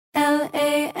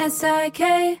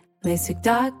LASIK,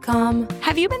 LASIK.com.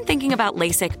 Have you been thinking about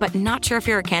LASIK but not sure if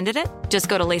you're a candidate? Just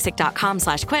go to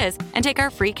LASIK.com/quiz and take our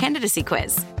free candidacy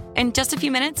quiz. In just a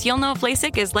few minutes, you'll know if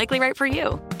LASIK is likely right for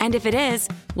you. And if it is,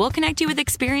 we'll connect you with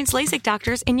experienced LASIK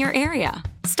doctors in your area.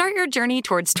 Start your journey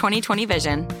towards 20/20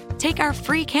 vision. Take our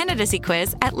free candidacy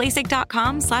quiz at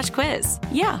LASIK.com/quiz.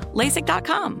 Yeah,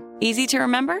 LASIK.com. Easy to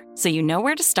remember, so you know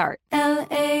where to start.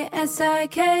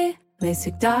 LASIK,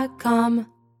 LASIK.com.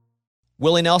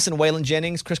 Willie Nelson, Waylon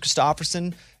Jennings, Chris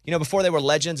Christopherson. You know, before they were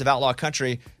legends of outlaw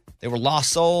country, they were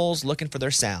lost souls looking for their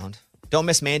sound. Don't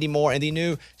miss Mandy Moore and the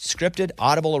new scripted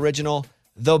Audible original,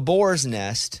 The Boar's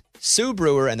Nest, Sue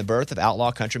Brewer and the Birth of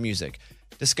Outlaw Country Music.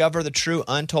 Discover the true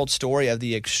untold story of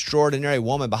the extraordinary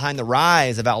woman behind the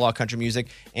rise of outlaw country music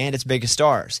and its biggest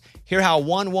stars. Hear how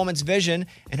one woman's vision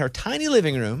in her tiny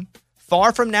living room,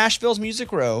 far from Nashville's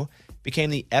Music Row, became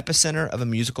the epicenter of a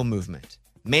musical movement.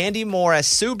 Mandy Moore as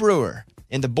Sue Brewer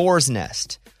in The Boar's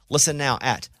Nest. Listen now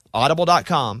at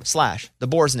audible.com/The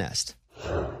Boar's Nest.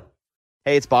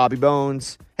 Hey, it's Bobby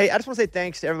Bones. Hey, I just want to say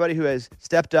thanks to everybody who has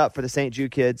stepped up for the St.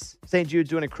 Jude kids. St. Jude's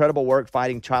doing incredible work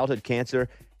fighting childhood cancer.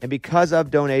 And because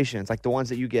of donations like the ones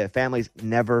that you give, families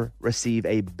never receive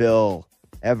a bill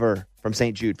ever from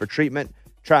St. Jude for treatment,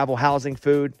 travel, housing,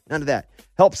 food, none of that.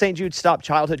 Help St. Jude stop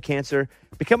childhood cancer.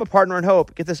 Become a partner in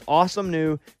hope. Get this awesome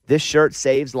new This Shirt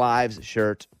Saves Lives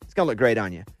shirt. It's going to look great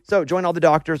on you. So join all the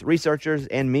doctors, researchers,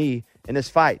 and me in this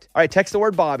fight. All right, text the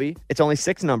word Bobby. It's only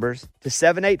 6 numbers to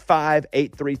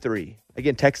 785-833.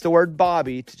 Again, text the word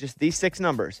Bobby to just these 6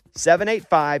 numbers,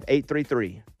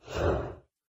 785-833.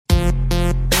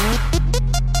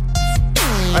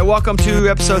 All right, welcome to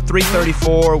episode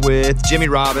 334 with Jimmy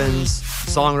Robbins,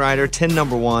 songwriter, 10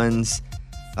 number ones,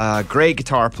 great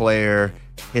guitar player.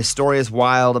 His story is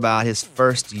wild about his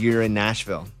first year in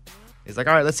Nashville. He's like,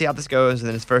 all right, let's see how this goes. And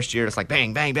then his first year, it's like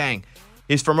bang, bang, bang.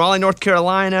 He's from Raleigh, North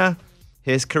Carolina.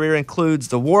 His career includes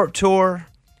the Warped Tour,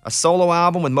 a solo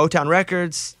album with Motown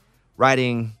Records,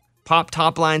 writing pop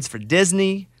top lines for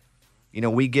Disney. You know,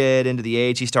 we get into the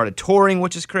age he started touring,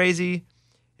 which is crazy.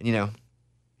 And, you know,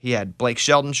 he had Blake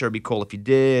Shelton, sure, it'd be cool if you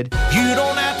did. You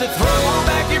don't have to throw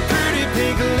back your pretty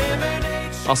pink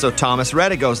lemonade. Also, Thomas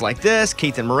Rhett, it goes like this.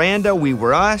 Keith and Miranda, We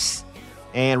Were Us.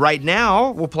 And right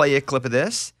now, we'll play you a clip of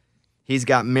this. He's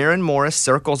got Maren Morris,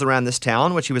 Circles Around This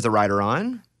Town, which he was a writer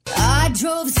on. I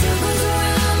drove circles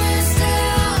around this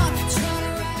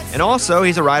town. And also,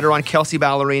 he's a writer on Kelsey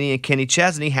Ballerini and Kenny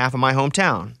Chesney, Half of My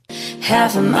Hometown.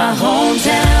 Half of my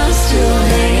hometown, still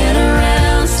hanging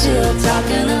around, still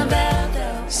talking about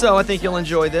that. So I think you'll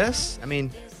enjoy this. I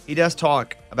mean, he does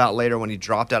talk about later when he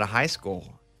dropped out of high school.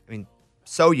 I mean,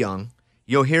 so young.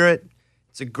 You'll hear it.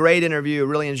 It's a great interview.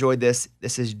 Really enjoyed this.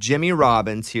 This is Jimmy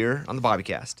Robbins here on the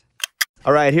Bobbycast.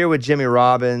 All right, here with Jimmy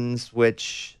Robbins,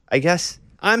 which I guess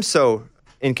I'm so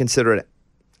inconsiderate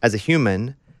as a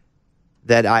human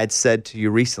that I had said to you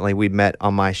recently, we met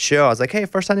on my show. I was like, hey,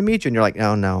 first time to meet you. And you're like,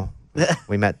 oh, no,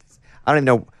 we met. I don't even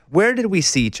know. Where did we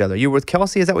see each other? You were with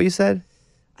Kelsey? Is that what you said?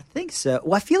 I think so.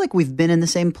 Well, I feel like we've been in the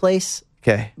same place.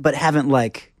 Okay. But haven't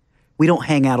we don't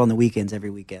hang out on the weekends every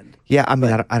weekend. Yeah, I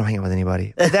mean, I don't hang out with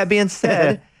anybody. That being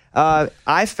said,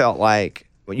 I felt like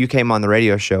when you came on the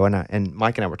radio show and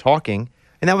Mike and I were talking,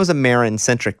 and that was a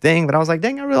Marin-centric thing, but I was like,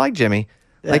 dang, I really like Jimmy.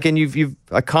 Yeah. Like, and you've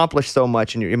accomplished so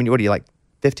much. And I mean, what are you, like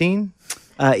 15?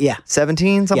 Yeah.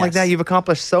 17, something like that? You've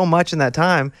accomplished so much in that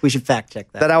time. We should fact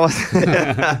check that. That I was,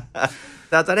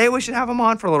 I thought, hey, we should have him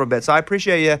on for a little bit. So I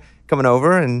appreciate you coming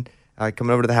over and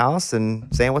coming over to the house and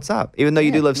saying what's up. Even though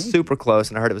you do live super close,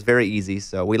 and I heard it was very easy.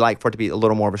 So we like for it to be a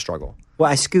little more of a struggle.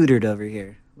 Well, I scootered over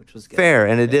here, which was good. Fair,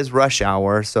 and it is rush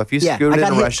hour. So if you scooted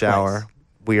in rush hour,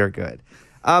 we are good.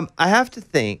 I have to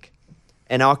think,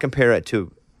 and I'll compare it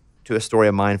to a story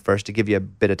of mine first to give you a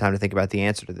bit of time to think about the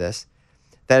answer to this,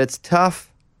 that it's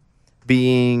tough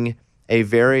being a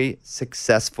very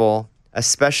successful,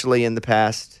 especially in the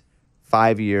past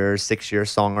 5 years, 6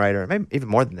 years songwriter, maybe even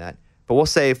more than that. But we'll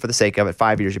say for the sake of it,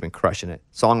 5 years you've been crushing it,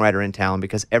 songwriter in town,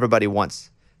 because everybody wants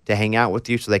to hang out with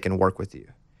you so they can work with you.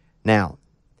 Now,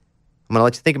 I'm going to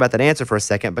let you think about that answer for a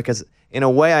second, because in a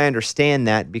way I understand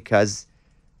that, because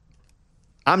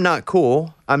I'm not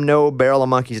cool. I'm no barrel of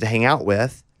monkeys to hang out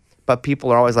with, but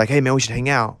people are always like, hey, man, we should hang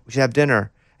out. We should have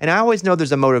dinner. And I always know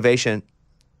there's a motivation.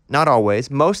 Not always.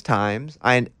 Most times,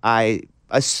 I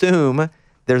assume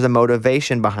there's a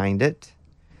motivation behind it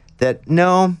that,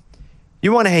 no,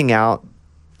 you want to hang out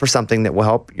for something that will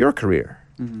help your career.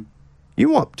 Mm-hmm. You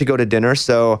want to go to dinner,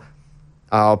 so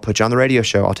I'll put you on the radio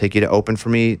show. I'll take you to open for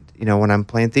me, when I'm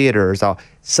playing theaters.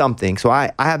 Something. So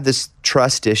I have this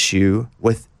trust issue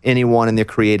with anyone in the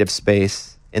creative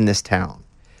space in this town.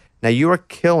 Now, you are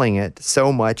killing it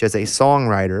so much as a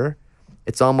songwriter.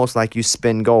 It's almost like you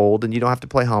spin gold, and you don't have to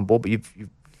play humble, but you've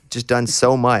just done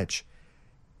so much.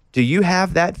 Do you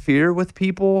have that fear with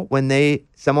people when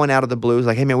someone out of the blue is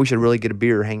like, hey, man, we should really get a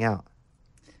beer or hang out?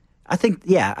 I think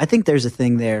there's a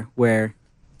thing there where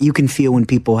you can feel when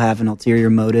people have an ulterior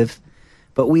motive.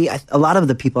 But a lot of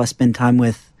the people I spend time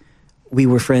with, we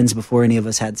were friends before any of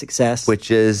us had success.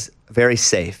 Which is very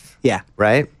safe. Yeah.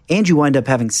 Right? And you wind up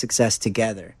having success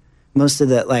together. Most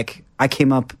of I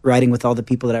came up writing with all the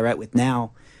people that I write with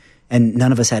now, and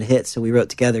none of us had hits, so we wrote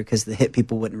together because the hit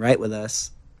people wouldn't write with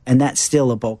us. And that's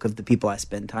still a bulk of the people I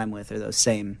spend time with are those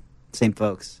same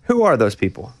folks. Who are those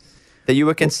people that you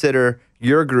would consider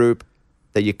your group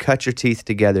that you cut your teeth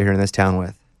together here in this town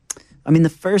with? I mean, the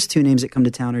first two names that come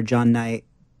to town are John Knight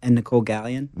and Nicole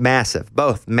Gallion. Massive.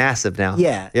 Both massive now.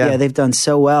 Yeah, they've done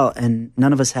so well, and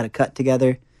none of us had a cut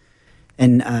together.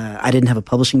 And I didn't have a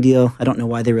publishing deal. I don't know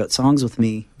why they wrote songs with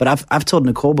me. But I've told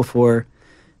Nicole before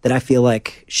that I feel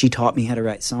like she taught me how to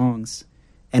write songs.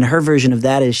 And her version of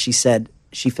that is she said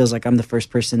she feels like I'm the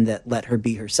first person that let her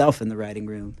be herself in the writing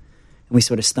room. And we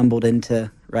sort of stumbled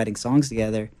into writing songs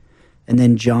together. And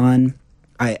then John,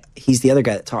 he's the other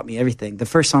guy that taught me everything. The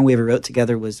first song we ever wrote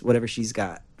together was Whatever She's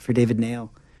Got for David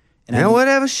Nail. And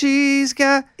whatever she's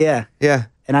got. Yeah. Yeah.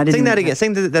 And I didn't sing that again.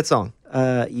 Sing that song.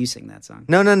 You sing that song.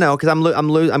 No, because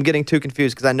I'm getting too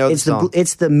confused because I know the song.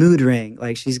 It's the mood ring.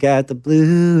 Like she's got the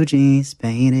blue jeans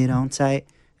painted on tight.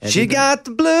 She got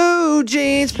the blue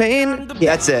jeans painted.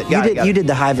 Yeah. That's it. You did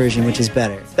the high version, which is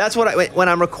better. That's what when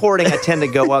I'm recording, I tend to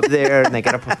go up there and they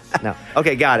gotta. No.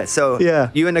 Okay, got it. So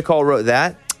you and Nicole wrote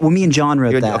that. Well, me and John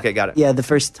wrote that. Okay, got it. Yeah, the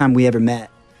first time we ever met.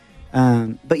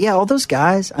 But yeah, all those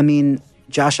guys. I mean,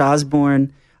 Josh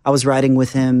Osborne. I was writing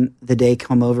with him the day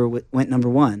Come Over went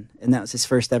 #1, and that was his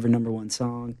first ever #1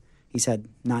 song. He's had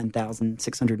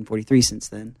 9,643 since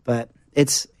then. But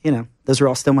it's, those are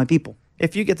all still my people.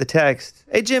 If you get the text,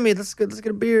 hey, Jimmy, let's get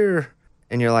a beer,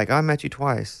 and you're like, I met you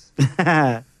twice.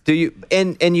 Do you?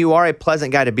 And you are a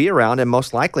pleasant guy to be around, and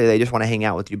most likely they just want to hang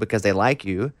out with you because they like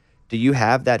you. Do you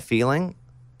have that feeling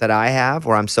that I have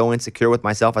where I'm so insecure with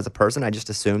myself as a person, I just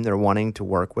assume they're wanting to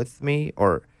work with me,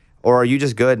 or are you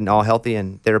just good and all healthy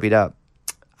and therapied up?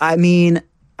 I mean,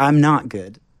 I'm not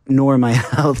good, nor am I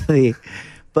healthy.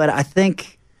 But I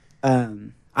think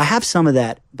I have some of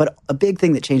that. But a big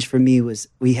thing that changed for me was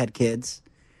we had kids.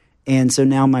 And so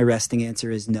now my resting answer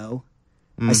is no.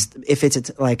 If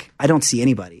it's I don't see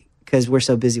anybody because we're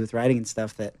so busy with writing and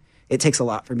stuff that it takes a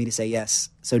lot for me to say yes.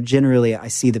 So generally, I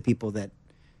see the people that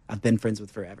I've been friends with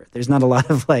forever. There's not a lot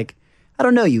of I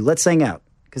don't know you, let's hang out.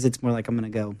 Because it's more like I'm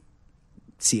going to go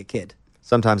see a kid.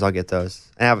 Sometimes I'll get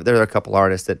those. There are a couple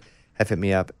artists that have hit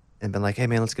me up and been like, hey,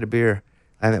 man, let's get a beer.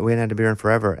 We haven't had a beer in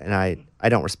forever. And I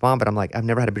don't respond, but I'm like, I've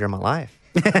never had a beer in my life.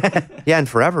 Yeah, and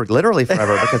forever, literally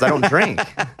forever, because I don't drink.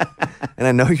 And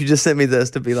I know you just sent me this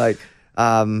to be like,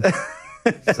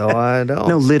 so I don't.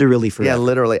 No, literally forever. Yeah,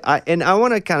 literally. I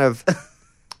want to kind of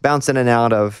bounce in and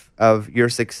out of your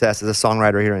success as a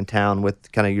songwriter here in town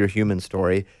with kind of your human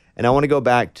story. And I want to go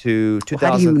back to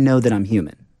 2000. How do you know that I'm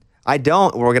human? I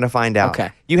don't. We're going to find out.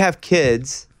 Okay. You have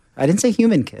kids. I didn't say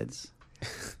human kids.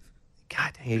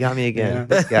 God dang, you got me again.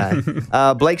 This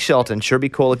guy. Blake Shelton, sure be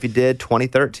cool if you did,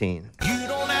 2013. You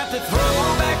don't have to throw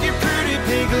back your pretty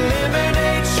pink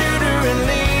lemonade shooter and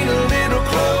lean a little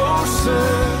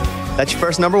closer. That's your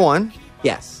first #1.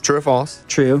 Yes. True or false?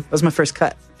 True. That was my first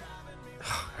cut.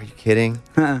 Are you kidding?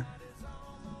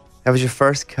 That was your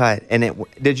first cut. And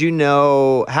did you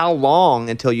know how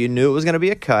long until you knew it was going to be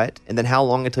a cut? And then how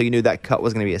long until you knew that cut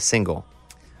was going to be a single?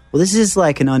 Well, this is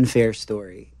like an unfair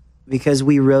story because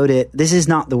we wrote it. This is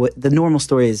not the normal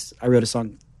story is I wrote a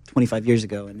song 25 years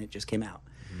ago and it just came out.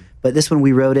 Mm-hmm. But this one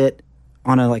we wrote it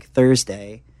on a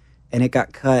Thursday and it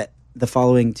got cut the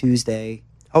following Tuesday.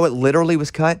 Oh, it literally was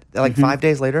cut 5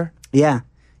 days later? Yeah.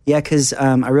 Yeah, because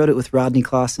I wrote it with Rodney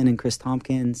Clausen and Chris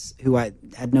Tompkins, who I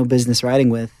had no business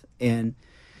writing with. And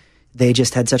they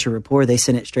just had such a rapport. They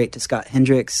sent it straight to Scott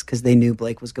Hendricks because they knew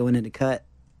Blake was going into cut.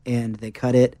 And they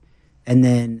cut it. And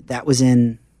then that was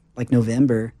in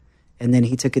November. And then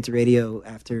he took it to radio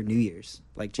after New Year's,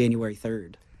 January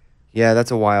 3rd. Yeah, that's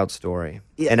a wild story.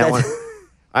 Yeah, and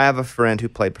I have a friend who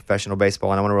played professional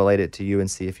baseball, and I want to relate it to you and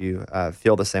see if you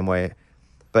feel the same way.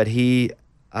 But he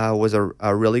was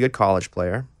a really good college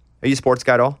player. Are you a sports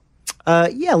guy at all?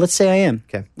 Yeah, let's say I am.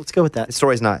 Okay. Let's go with that. The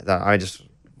story's not that. I just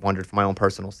wondered for my own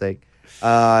personal sake.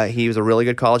 He was a really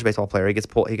good college baseball player. He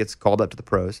gets called up to the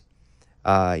pros.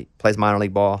 He plays minor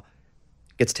league ball.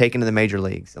 Gets taken to the major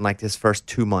leagues in his first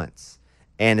 2 months.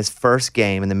 And his first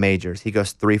game in the majors, he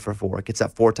goes 3 for 4. Gets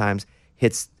up 4 times.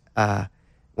 Hits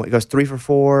one When he goes 3 for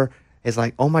 4. It's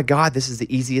like, oh my God, this is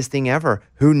the easiest thing ever.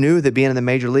 Who knew that being in the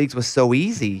major leagues was so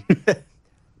easy?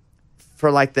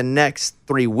 For like the next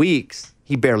 3 weeks,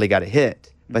 he barely got a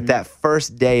hit. But that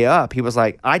first day up, he was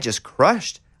like, I just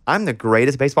crushed. I'm the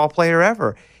greatest baseball player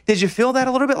ever. Did you feel that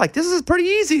a little bit? Like, this is pretty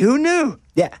easy. Who knew?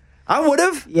 Yeah. I would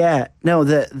have. Yeah. No,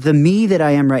 the me that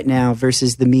I am right now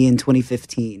versus the me in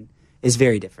 2015 is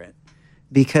very different.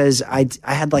 Because I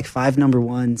had like 5 number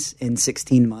ones in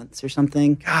 16 months or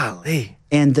something. Golly.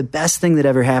 And the best thing that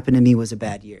ever happened to me was a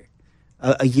bad year.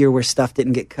 A year where stuff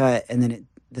didn't get cut, and then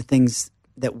the things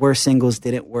that were singles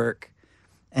didn't work.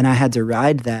 And I had to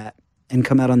ride that and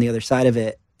come out on the other side of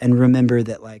it and remember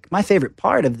that, like, my favorite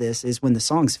part of this is when the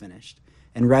song's finished.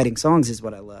 And writing songs is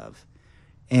what I love.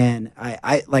 And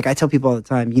I tell people all the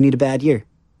time, you need a bad year.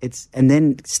 And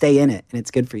then stay in it, and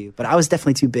it's good for you. But I was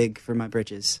definitely too big for my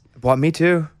britches. Well, me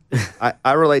too.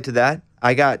 I relate to that.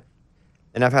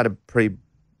 And I've had a pretty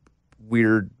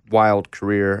weird, wild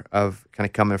career of kind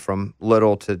of coming from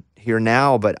little to here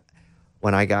now. But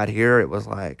when I got here, it was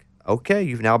like, okay,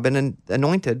 you've now been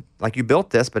anointed. Like, you built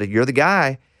this, but you're the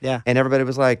guy. Yeah. And everybody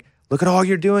was like, look at all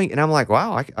you're doing. And I'm like,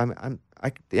 wow,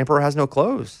 the emperor has no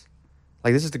clothes.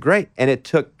 Like, this is the great. And it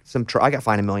took some, I got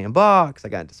fined $1 million. I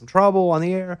got into some trouble on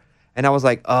the air. And I was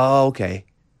like, oh, okay.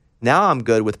 Now I'm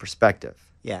good with perspective.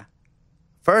 Yeah.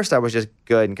 First, I was just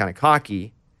good and kind of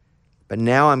cocky. But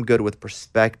now I'm good with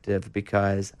perspective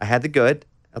because I had the good.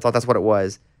 I thought that's what it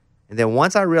was. And then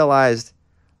once I realized,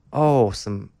 I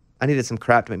needed some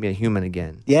crap to make me a human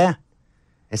again. Yeah.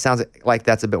 It sounds like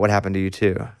that's a bit what happened to you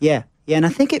too. Yeah. Yeah. And I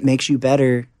think it makes you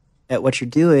better at what you're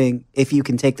doing if you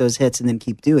can take those hits and then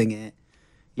keep doing it.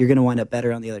 You're going to wind up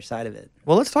better on the other side of it.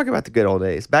 Well, let's talk about the good old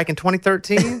days. Back in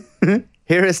 2013,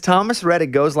 here is Thomas Rhett. It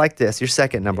goes like this. Your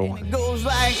second number one. It goes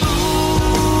like, ooh,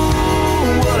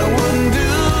 what I wouldn't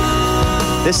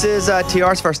do. This is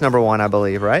TR's first number one, I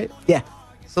believe, right? Yeah.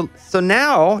 So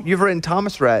now you've written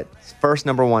Thomas Rhett's first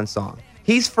number one song.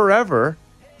 He's forever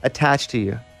attached to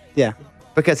you Yeah.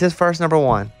 because his first number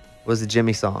one was the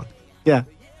Jimmy song. Yeah.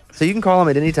 So you can call him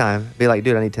at any time. Be like,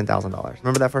 dude, I need $10,000.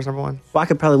 Remember that first number one? Well, I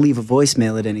could probably leave a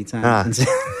voicemail at any time.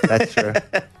 That's true.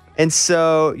 And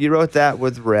so you wrote that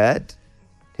with Rhett,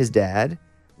 his dad.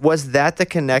 Was that the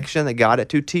connection that got it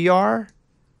to TR?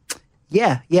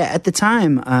 Yeah. Yeah. At the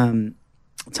time,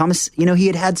 Thomas, he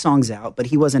had songs out, but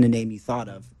he wasn't a name you thought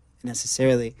of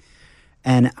necessarily.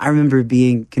 And I remember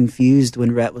being confused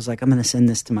when Rhett was like, I'm going to send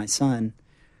this to my son.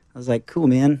 I was like, cool,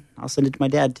 man. I'll send it to my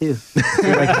dad too.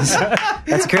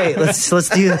 That's great. Let's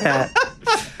do that.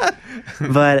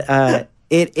 But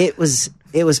it was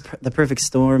the perfect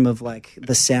storm of like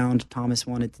the sound Thomas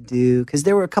wanted to do, because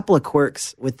there were a couple of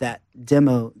quirks with that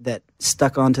demo that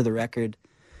stuck onto the record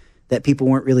that people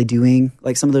weren't really doing.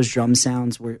 Like some of those drum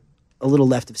sounds were a little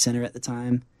left of center at the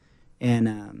time,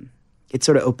 and it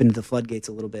sort of opened the floodgates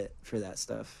a little bit for that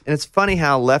stuff. And it's funny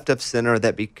how left of center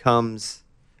that becomes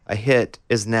a hit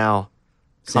is now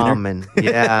Center? common.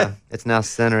 Yeah, it's now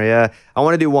center, yeah. I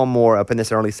want to do one more up in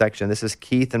this early section. This is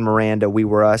Keith and Miranda, We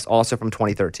Were Us, also from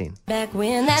 2013. Back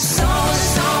when that song was a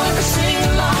song I could sing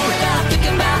along without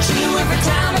thinking about you every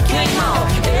time I came home.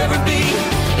 Every beat,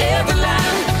 every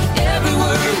line, every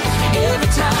word, every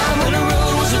time when a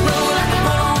road was a road I could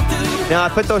run on through. Now, I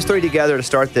put those three together to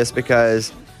start this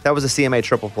because that was a CMA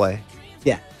triple play.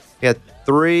 Yeah. You had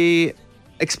 3.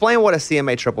 Explain what a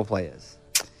CMA triple play is.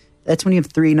 That's when you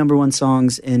have 3 number one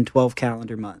songs in 12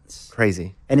 calendar months.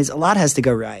 Crazy. And a lot has to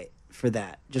go right for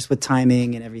that, just with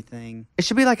timing and everything. It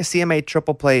should be like a CMA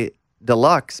triple play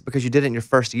deluxe because you did it in your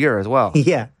first year as well.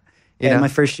 Yeah. You Yeah, know? my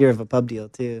first year of a pub deal,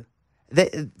 too.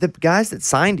 The guys that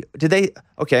signed you,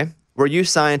 were you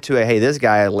signed to this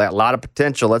guy had a lot of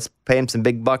potential, let's pay him some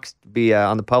big bucks to be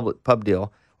on the pub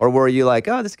deal? Or were you like,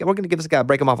 this guy, we're going to give this guy,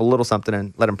 break him off a little something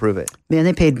and let him prove it? Man,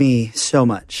 they paid me so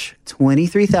much.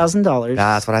 $23,000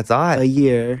 That's what I thought. a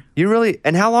year, You really,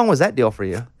 and how long was that deal for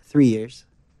you? 3 years.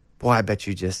 Boy, I bet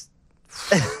you just,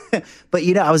 But,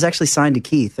 I was actually signed to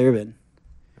Keith Urban.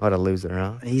 what a loser,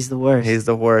 huh? He's the worst. He's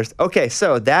the worst. Okay,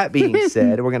 so that being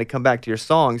said, we're going to come back to your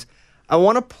songs. I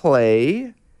want to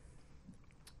play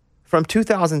from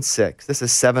 2006. This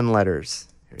is 7 Letters.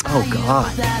 Oh,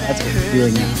 God. That's what I'm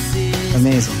feeling now.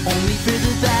 Amazing. Only for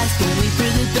the best,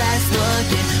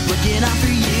 looking out for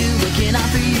you,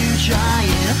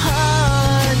 trying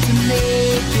hard to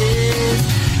make this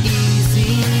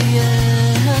easier.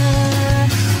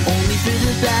 Only for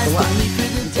the best,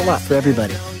 It's a lot for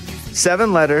everybody.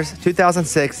 7 Letters,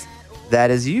 2006.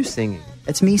 That is you singing.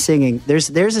 It's me singing. There's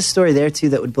a story there, too,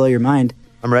 that would blow your mind.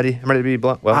 I'm ready. I'm ready to be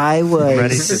blunt. Well, I was... I'm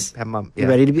ready to have my... You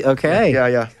ready to be... Okay.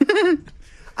 Yeah.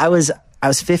 I was I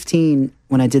was 15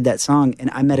 when I did that song, and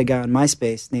I met a guy on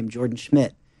MySpace named Jordan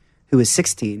Schmidt, who was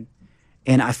 16,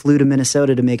 and I flew to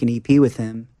Minnesota to make an EP with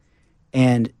him,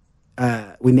 and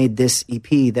we made this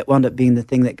EP that wound up being the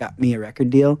thing that got me a record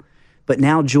deal. But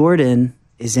now Jordan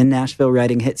is in Nashville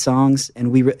writing hit songs,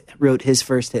 and we wrote his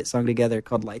first hit song together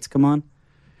called Lights Come On,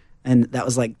 and that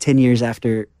was like 10 years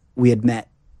after we had met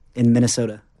in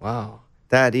Minnesota. Wow.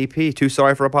 That EP, Too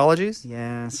Sorry for Apologies?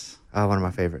 Yes. Oh, one of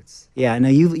my favorites. Yeah, I know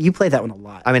you play that one a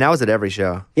lot. I mean, I was at every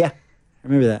show. Yeah, I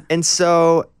remember that. And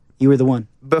so You were the one.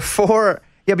 before,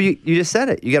 yeah, but you just said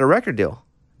it. You got a record deal.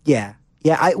 Yeah.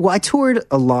 Yeah, I toured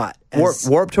a lot.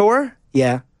 Warp Tour?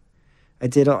 Yeah. I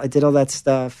did all that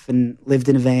stuff and lived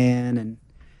in a van and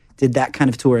did that kind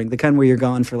of touring, the kind where you're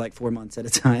gone for like 4 months at a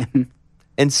time.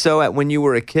 And so when you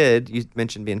were a kid, you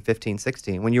mentioned being 15,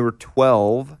 16. When you were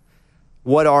 12,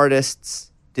 what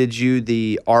artists did you,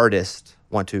 the artist,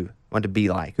 want to be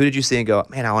like? Who did you see and go,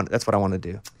 man, that's what I want to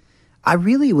do? I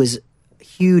really was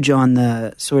huge on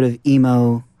the sort of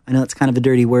emo, I know it's kind of a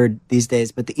dirty word these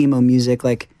days, but the emo music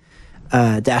like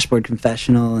Dashboard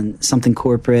Confessional and Something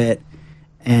Corporate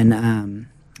and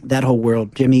that whole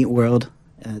world, Jimmy Eat World.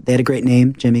 They had a great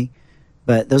name, Jimmy.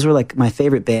 But those were like my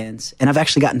favorite bands. And I've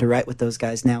actually gotten to write with those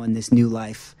guys now in this new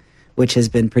life, which has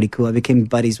been pretty cool. I became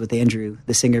buddies with Andrew,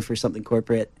 the singer for Something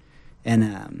Corporate.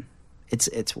 And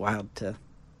it's wild to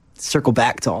circle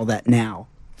back to all that now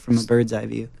from a bird's eye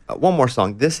view. One more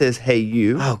song. This is Hey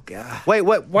You. Oh, God. Wait,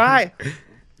 what? Why?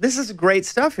 This is great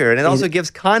stuff here, and it also gives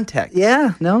context.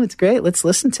 Yeah, no, it's great. Let's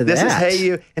listen to This that. is Hey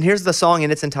You, and here's the song in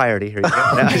its entirety. Here you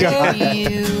go. Hey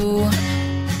you,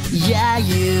 yeah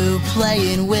you,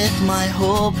 playing with my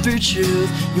hope for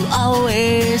truth. You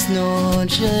always know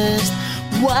just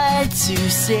what to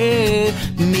say.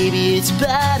 Maybe it's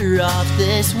better off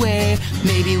this way.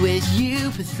 Maybe with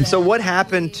you. So what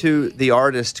happened to the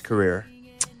artist career?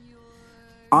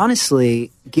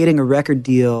 Honestly, getting a record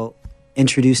deal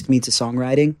introduced me to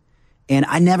songwriting, and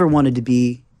I never wanted to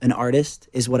be an artist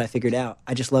is what I figured out.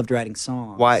 I just loved writing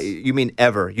songs. Why? You mean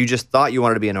ever? You just thought you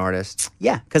wanted to be an artist?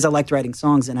 Yeah, because I liked writing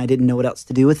songs and I didn't know what else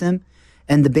to do with them.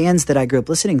 And the bands that I grew up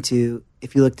listening to,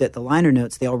 if you looked at the liner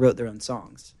notes, they all wrote their own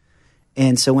songs.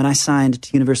 And so when I signed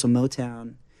to Universal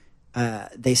Motown,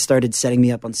 they started setting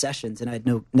me up on sessions, and I'd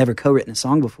never co-written a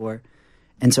song before.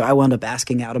 And so I wound up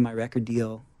asking out of my record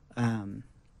deal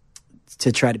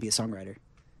to try to be a songwriter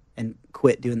and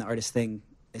quit doing the artist thing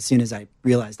as soon as I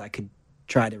realized I could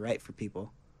try to write for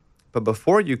people. But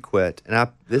before you quit, and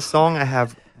this song I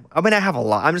have a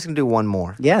lot. I'm just going to do one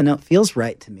more. Yeah, no, it feels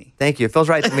right to me. Thank you. It feels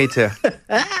right to me, too.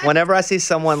 Whenever I see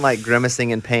someone like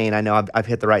grimacing in pain, I know I've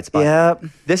hit the right spot. Yep.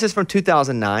 This is from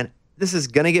 2009. This is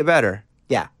going to get better.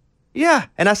 Yeah. Yeah.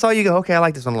 And I saw you go, okay, I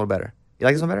like this one a little better. You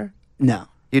like this one better? No.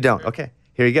 You don't? Okay.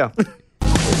 Here you go.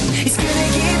 It's gonna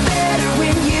get better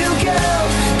when you go.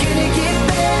 Gonna get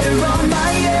better on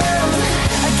my own.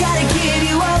 I gotta get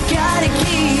you out, gotta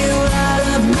get you out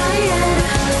of my head.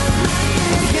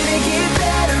 Gonna get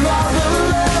better all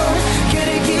alone.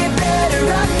 Gonna get better,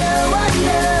 I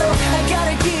know. I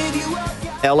gotta give you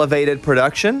out. Elevated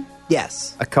production.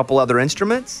 Yes. A couple other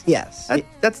instruments. Yes.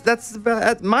 That's the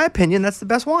best. My opinion, that's the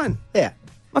best one. Yeah.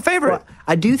 My favorite. Well,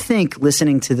 I do think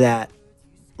listening to that,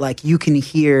 like you can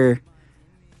hear,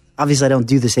 obviously I don't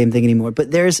do the same thing anymore, but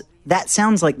that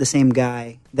sounds like the same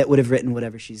guy that would have written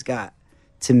Whatever She's Got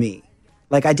to me.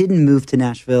 Like I didn't move to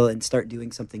Nashville and start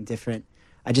doing something different.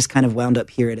 I just kind of wound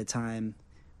up here at a time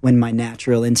when my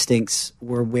natural instincts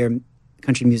were where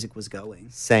country music was going.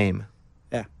 Same.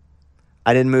 Yeah.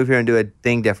 I didn't move here and do a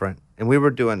thing different. And we were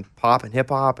doing pop and hip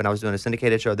hop, and I was doing a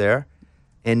syndicated show there,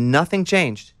 and nothing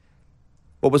changed.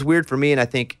 What was weird for me, and I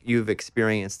think you've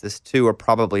experienced this too, or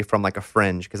probably from like a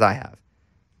fringe, because I have.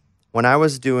 When I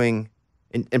was doing,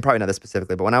 and probably not this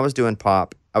specifically, but when I was doing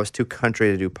pop, I was too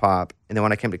country to do pop. And then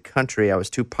when I came to country, I was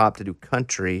too pop to do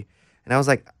country. And I was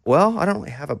like, well, I don't really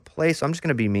have a place, so I'm just going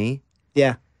to be me.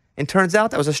 Yeah. And turns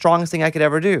out that was the strongest thing I could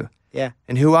ever do. Yeah.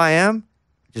 And who I am,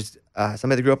 just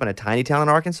somebody that grew up in a tiny town in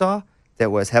Arkansas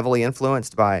that was heavily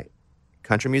influenced by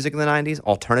country music in the 90s,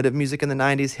 alternative music in the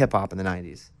 90s, hip-hop in the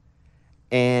 90s.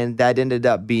 And that ended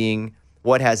up being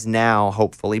what has now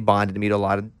hopefully bonded me to a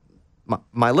lot of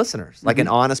my listeners. Like an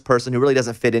honest person who really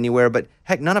doesn't fit anywhere, but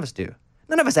heck, none of us do.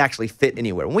 None of us actually fit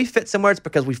anywhere. When we fit somewhere, it's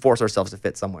because we force ourselves to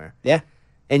fit somewhere. Yeah.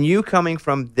 And you coming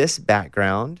from this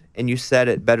background, and you said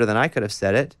it better than I could have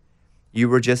said it, you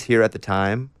were just here at the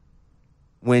time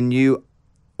when you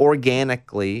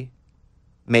organically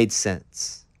made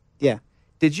sense. Yeah.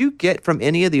 Did you get from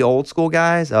any of the old school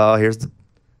guys, oh, here's the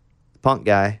punk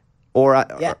guy, or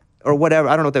whatever,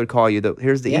 I don't know what they would call you,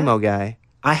 here's the emo guy.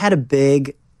 I had a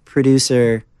big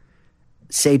producer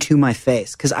say to my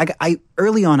face, because I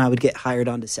early on I would get hired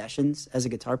onto sessions as a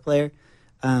guitar player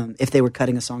if they were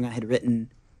cutting a song I had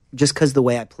written, just because the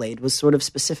way I played was sort of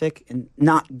specific and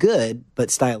not good, but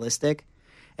stylistic.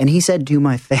 And he said to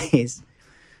my face,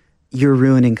 "You're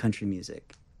ruining country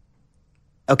music.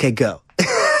 Okay, go."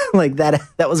 Like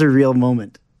that was a real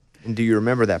moment. And do you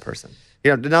remember that person?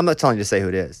 You know, I'm not telling you to say who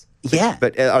it is. Yeah.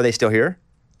 But are they still here?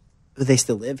 They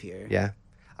still live here. Yeah.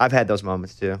 I've had those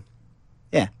moments too.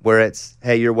 Yeah. Where it's,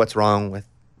 hey, you're what's wrong with.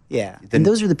 Yeah. And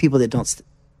those are the people that don't,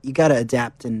 you got to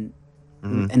adapt and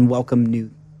welcome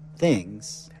new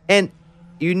things. And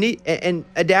you need, and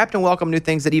adapt and welcome new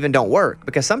things that even don't work,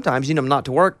 because sometimes you need them not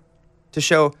to work to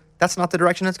show that's not the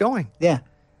direction it's going. Yeah.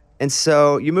 And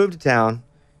so you move to town,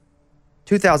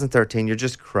 2013, you're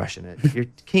just crushing it. You're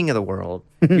king of the world.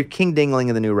 You're king dingling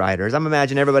of the new writers. I'm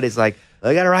imagining everybody's like,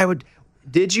 I got to write with.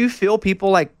 Did you feel people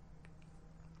like,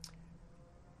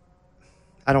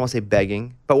 I don't want to say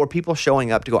begging, but were people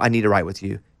showing up to go, I need to write with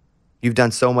you? You've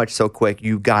done so much so quick.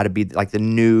 You got to be like the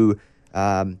new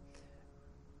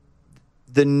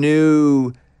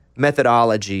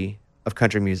methodology of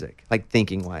country music, like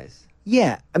thinking wise.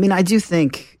 Yeah. I mean, I do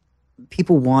think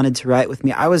people wanted to write with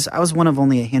me. I was one of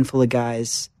only a handful of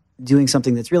guys doing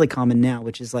something that's really common now,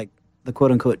 which is like the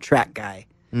quote unquote track guy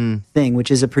thing,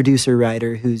 which is a producer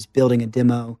writer who's building a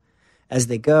demo as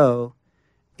they go.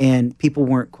 And people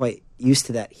weren't quite used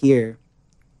to that here.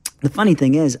 The funny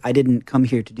thing is, I didn't come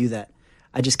here to do that.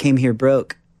 I just came here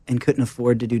broke and couldn't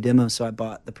afford to do demos, so I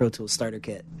bought the Pro Tools starter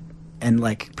kit and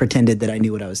like pretended that I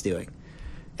knew what I was doing.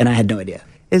 And I had no idea.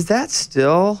 Is that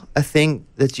still a thing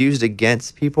that's used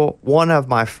against people? One of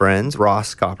my friends,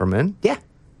 Ross Copperman. Yeah.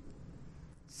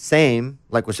 Same,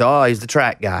 like was, oh, he's the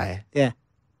track guy. Yeah.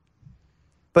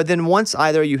 But then once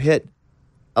either you hit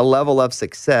a level of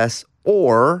success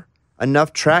or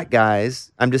enough track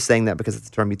guys, I'm just saying that because it's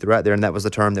the term you threw out there and that was the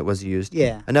term that was used.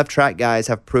 Yeah. Enough track guys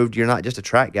have proved you're not just a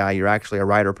track guy, you're actually a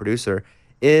writer, producer.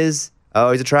 He's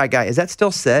a track guy. Is that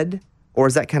still said or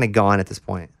is that kind of gone at this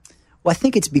point? Well, I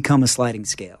think it's become a sliding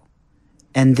scale.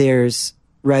 And there's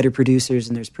writer-producers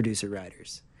and there's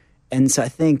producer-writers. And so I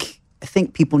think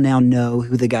people now know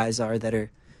who the guys are that are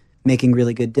making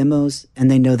really good demos, and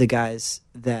they know the guys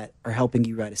that are helping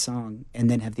you write a song and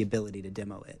then have the ability to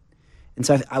demo it. And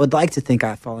so I would like to think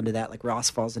I fall into that, like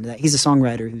Ross falls into that. He's a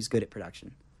songwriter who's good at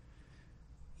production.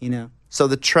 You know? So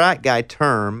the track guy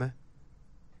term,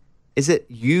 is it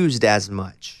used as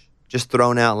much? Just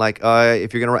thrown out like,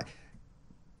 if you're going to write...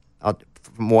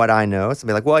 From what I know,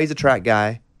 somebody like, well, he's a track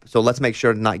guy, so let's make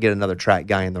sure to not get another track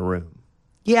guy in the room.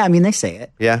 Yeah, I mean, they say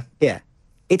it. Yeah? Yeah.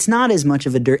 It's not as much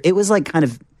of a dirt. It was like kind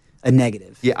of a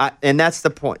negative. Yeah, and that's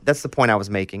the point. That's the point I was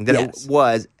making. That Yes.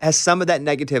 Has some of that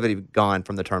negativity gone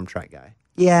from the term track guy?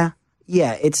 Yeah.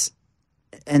 Yeah, it's,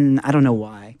 and I don't know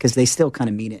why, because they still kind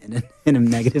of mean it in a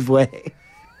negative way.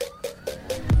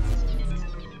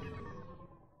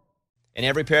 In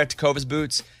every pair of Tecovas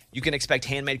boots, you can expect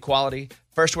handmade quality,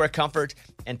 first wear comfort,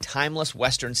 and timeless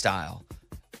Western style.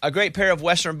 A great pair of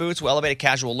Western boots will elevate a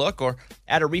casual look or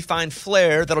add a refined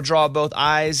flair that'll draw both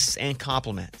eyes and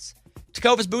compliments.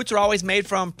 Tecovas boots are always made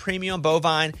from premium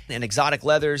bovine and exotic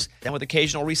leathers, and with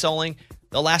occasional resoling,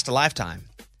 they'll last a lifetime.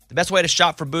 The best way to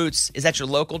shop for boots is at your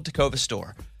local Tecovas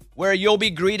store, where you'll be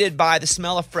greeted by the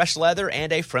smell of fresh leather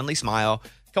and a friendly smile.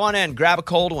 Come on in, grab a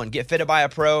cold one, get fitted by a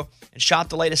pro, and shop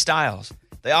the latest styles.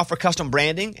 They offer custom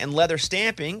branding and leather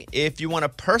stamping if you want to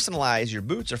personalize your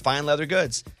boots or fine leather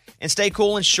goods. And stay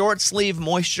cool in short sleeve,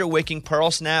 moisture wicking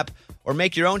pearl snap, or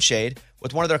make your own shade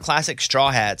with one of their classic straw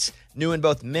hats, new in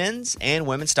both men's and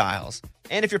women's styles.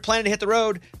 And if you're planning to hit the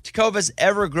road, Tecovas'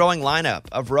 ever-growing lineup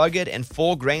of rugged and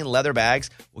full-grain leather bags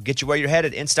will get you where you're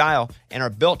headed in style and are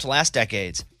built to last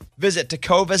decades. Visit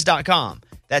Tecovas.com.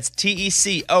 That's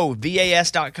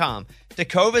Tecovas.com.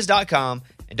 Tecovas.com.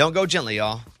 And don't go gently,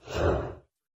 y'all.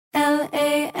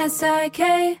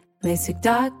 LASIK,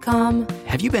 LASIK.com.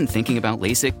 Have you been thinking about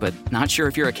LASIK but not sure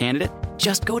if you're a candidate?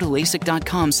 Just go to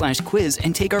LASIK.com/quiz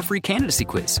and take our free candidacy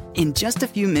quiz. In just a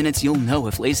few minutes, you'll know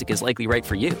if LASIK is likely right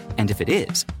for you. And if it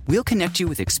is, we'll connect you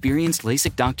with experienced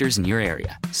LASIK doctors in your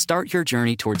area. Start your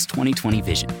journey towards 20/20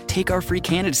 vision. Take our free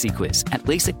candidacy quiz at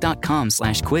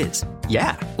LASIK.com/quiz.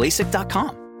 Yeah,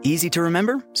 LASIK.com. Easy to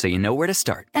remember, so you know where to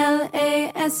start.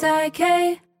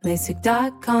 LASIK,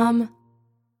 LASIK.com.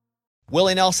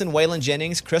 Willie Nelson, Waylon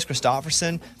Jennings, Chris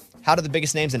Christopherson. How did the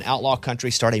biggest names in outlaw country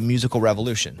start a musical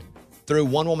revolution? Through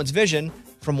one woman's vision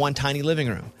from one tiny living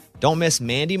room. Don't miss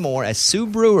Mandy Moore as Sue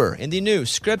Brewer in the new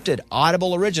scripted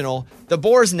Audible original, The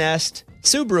Boar's Nest,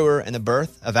 Sue Brewer and the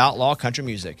Birth of Outlaw Country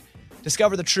Music.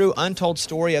 Discover the true untold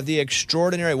story of the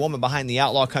extraordinary woman behind the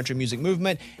outlaw country music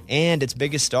movement and its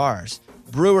biggest stars.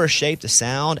 Brewer shaped the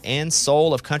sound and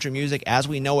soul of country music as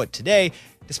we know it today,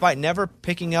 despite never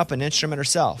picking up an instrument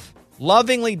herself.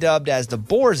 Lovingly dubbed as the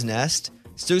Boar's Nest,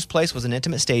 Sue's Place was an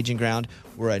intimate staging ground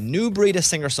where a new breed of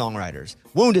singer-songwriters,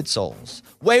 wounded souls,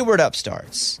 wayward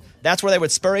upstarts, that's where they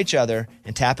would spur each other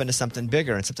and tap into something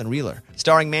bigger and something realer.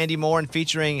 Starring Mandy Moore and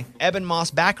featuring Eben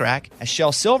Moss Backrack as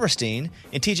Shel Silverstein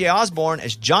and TJ Osborne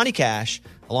as Johnny Cash,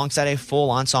 alongside a full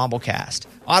ensemble cast.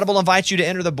 Audible invites you to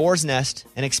enter the Boar's Nest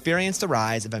and experience the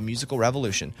rise of a musical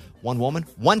revolution. One woman,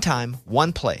 one time,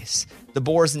 one place. The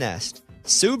Boar's Nest,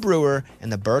 Sue Brewer,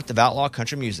 and the birth of outlaw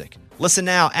country music. Listen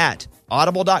now at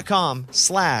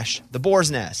audible.com/The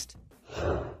Boar's Nest.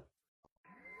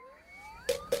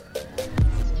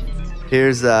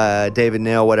 Here's David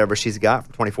Nail, Whatever She's Got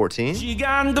from 2014. She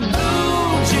got the blue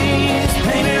jeans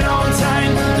painted on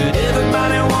tight that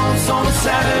everybody wants on a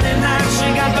Saturday night.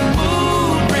 She got the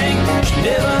mood ring. She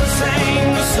never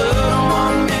sang the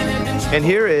song 1 minute. And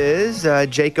here is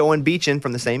Jake Owen Beechin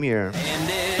from the same year. And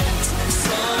it's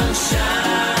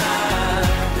sunshine.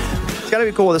 It's got to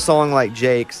be cool with a song like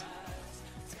Jake's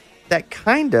that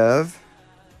kind of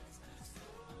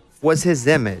was his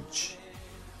image.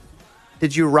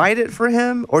 Did you write it for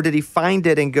him, or did he find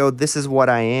it and go, this is what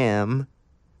I am?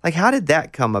 Like, how did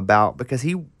that come about? Because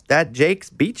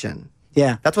Jake's Beechin.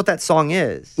 Yeah. That's what that song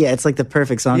is. Yeah, it's like the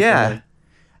perfect song Yeah.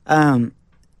 for him.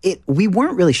 We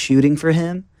weren't really shooting for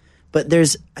him, but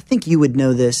I think you would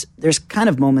know this, there's kind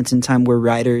of moments in time where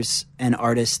writers and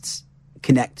artists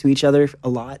connect to each other a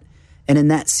lot. And in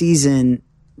that season,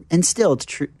 and still it's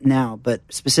true now, but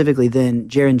specifically then,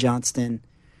 Jaron Johnston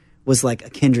was like a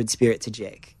kindred spirit to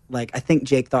Jake. Like, I think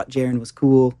Jake thought Jaron was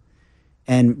cool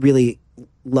and really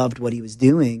loved what he was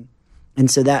doing.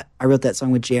 And so I wrote that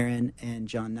song with Jaron and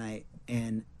John Knight.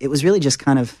 And it was really just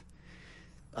kind of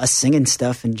us singing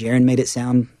stuff, and Jaron made it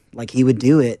sound like he would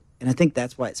do it. And I think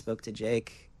that's why it spoke to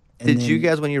Jake. And Did you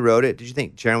guys, when you wrote it, did you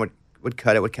think Jaron would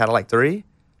cut it with Cadillac 3?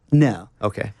 No.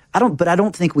 Okay. I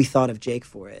don't think we thought of Jake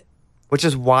for it. Which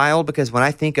is wild, because when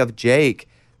I think of Jake,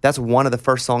 that's one of the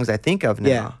first songs I think of now.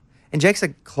 Yeah. And Jake's a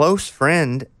close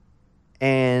friend,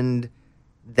 and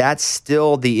that's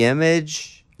still the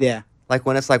image. Yeah. Like,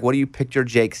 when it's like, what do you picture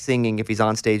Jake singing if he's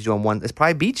on stage doing one? It's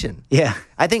probably Beechin. Yeah.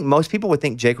 I think most people would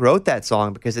think Jake wrote that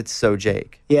song because it's so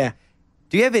Jake. Yeah.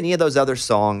 Do you have any of those other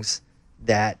songs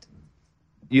that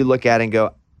you look at and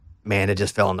go, man, it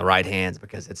just fell in the right hands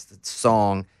because it's the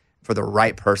song for the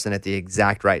right person at the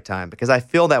exact right time? Because I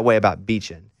feel that way about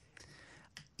Beechin.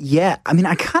 Yeah. I mean,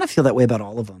 I kind of feel that way about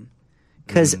all of them.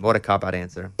 Because What a cop-out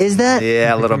answer. is that?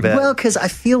 Yeah, a little bit. Well, because I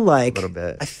feel like, A little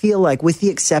bit. I feel like, with the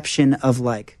exception of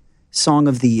like Song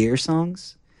of the Year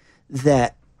songs,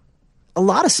 that a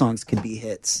lot of songs could be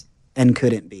hits and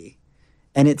couldn't be.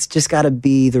 And it's just got to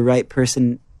be the right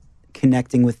person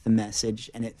connecting with the message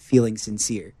and it feeling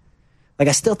sincere. Like,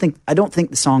 I don't think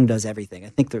the song does everything. I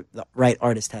think the right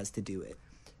artist has to do it.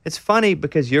 It's funny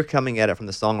because you're coming at it from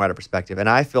the songwriter perspective, and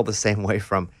I feel the same way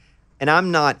and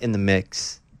I'm not in the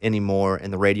mix anymore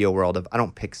in the radio world of, I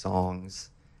don't pick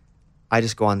songs. I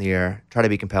just go on the air, try to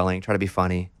be compelling, try to be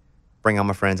funny, bring on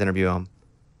my friends, interview them,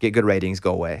 get good ratings,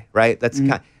 go away, right? That's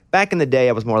back in the day,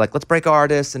 I was more like, let's break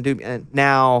artists and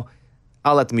now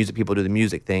I'll let the music people do the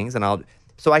music things,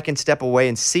 so I can step away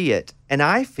and see it. And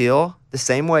I feel the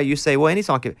same way. You say, well, any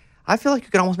song I feel like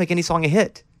you can almost make any song a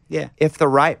hit. Yeah. If the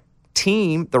right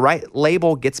team, the right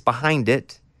label gets behind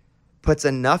it, puts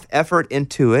enough effort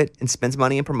into it, and spends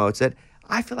money and promotes it,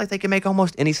 I feel like they can make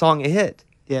almost any song a hit.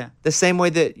 Yeah. The same way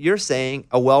that you're saying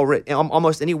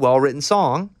almost any well-written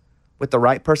song with the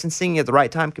right person singing at the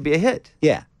right time could be a hit.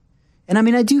 Yeah. And I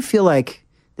mean, I do feel like,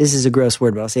 this is a gross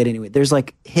word, but I'll say it anyway. There's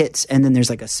like hits and then there's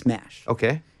like a smash.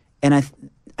 Okay. And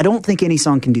I don't think any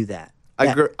song can do that.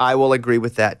 I will agree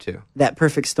with that too. That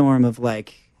perfect storm of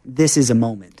like, this is a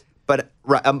moment. But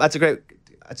that's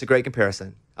a great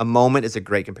comparison. A moment is a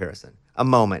great comparison. A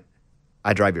moment,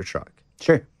 I drive your truck.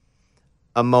 Sure.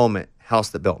 A moment,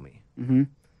 House That Built Me. Mm-hmm.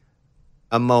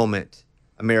 A moment,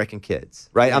 American Kids.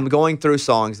 Right? Yeah. I'm going through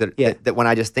songs that when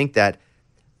I just think that,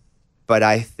 but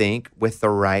I think with the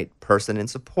right person in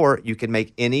support, you can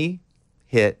make any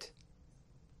hit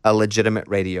a legitimate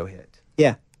radio hit.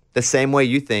 Yeah. The same way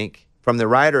you think from the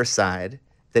writer's side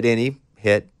that any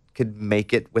hit could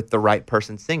make it with the right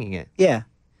person singing it. Yeah.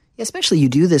 Especially you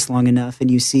do this long enough and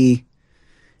you see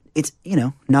it's,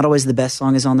 not always the best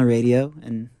song is on the radio,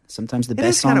 and sometimes the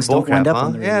best songs don't wind up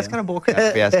on the radio. Yeah, it's kind of bullcrap,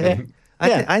 if you ask me.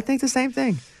 I think the same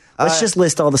thing. Let's just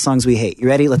list all the songs we hate. You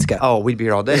ready? Let's go. Oh, we'd be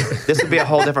here all day. This would be a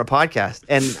whole different podcast.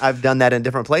 And I've done that in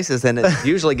different places, and it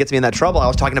usually gets me in that trouble I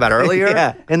was talking about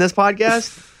earlier in this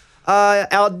podcast.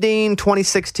 Aldine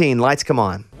 2016, Lights Come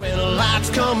On. When the lights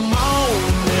come on,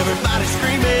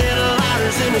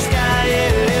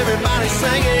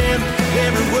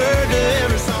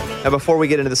 Now, before we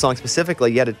get into the song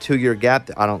specifically, you had a 2-year gap.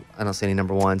 I don't see any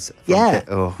number ones. Yeah.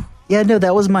 Oh, Yeah, no,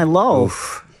 that was my lull.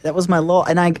 That was my lull.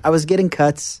 And I was getting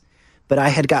cuts, but I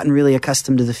had gotten really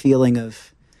accustomed to the feeling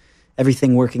of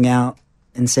everything working out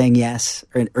and saying yes,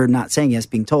 or not saying yes,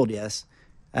 being told yes.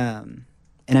 And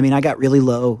I mean, I got really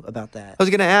low about that. I was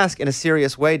going to ask, in a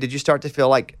serious way, did you start to feel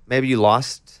like maybe you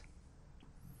lost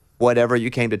whatever you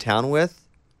came to town with?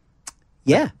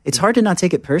 Yeah, it's hard to not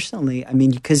take it personally. I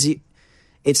mean, because you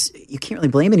can't really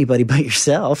blame anybody but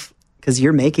yourself, because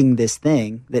you're making this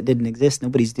thing that didn't exist.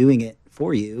 Nobody's doing it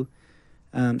for you.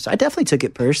 So I definitely took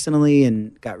it personally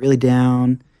and got really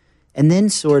down, and then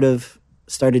sort of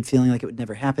started feeling like it would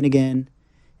never happen again,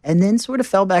 and then sort of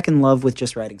fell back in love with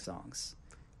just writing songs.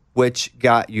 Which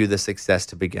got you the success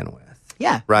to begin with.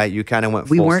 Yeah. Right? You kind of went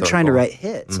full We weren't trying to circle. write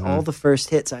hits. Mhm. All the first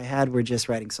hits I had were just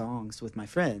writing songs with my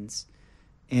friends.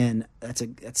 And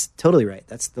that's totally right.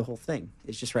 That's the whole thing.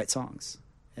 It's just write songs.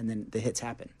 And then the hits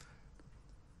happen.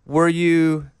 Were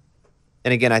you,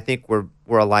 and again, I think we're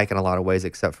alike in a lot of ways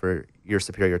except for your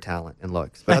superior talent and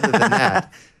looks. But other than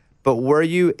that, but were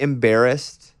you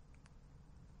embarrassed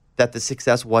that the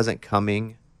success wasn't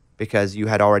coming because you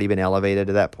had already been elevated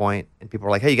to that point and people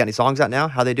were like, hey, you got any songs out now?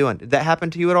 How they doing? Did that happen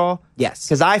to you at all? Yes.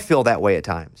 Because I feel that way at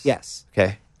times. Yes.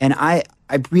 Okay. And I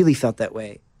really felt that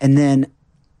way. And then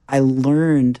I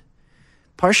learned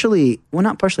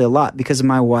not partially, a lot, because of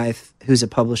my wife, who's a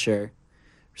publisher,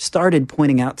 started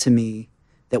pointing out to me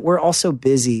that we're also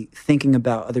busy thinking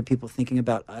about other people, thinking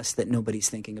about us, that nobody's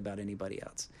thinking about anybody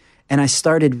else. And I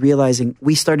started realizing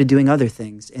we started doing other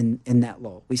things in that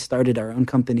lull. We started our own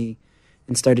company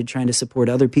and started trying to support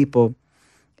other people.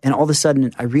 And all of a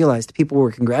sudden, I realized people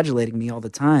were congratulating me all the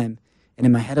time. And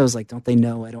in my head, I was like, don't they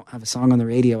know I don't have a song on the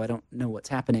radio? I don't know what's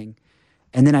happening.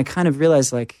 And then I kind of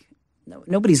realized, like,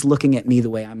 nobody's looking at me the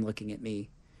way I'm looking at me.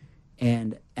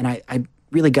 And I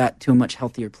really got to a much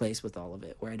healthier place with all of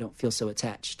it, where I don't feel so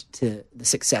attached to the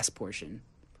success portion.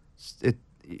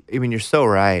 I mean, you're so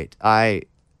right. I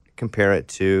compare it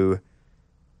to,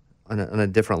 on a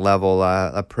different level,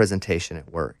 a presentation at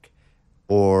work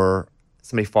or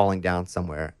somebody falling down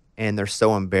somewhere and they're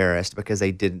so embarrassed because they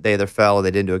either fell or they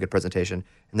didn't do a good presentation,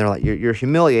 and they're like, you're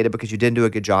humiliated because you didn't do a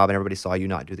good job and everybody saw you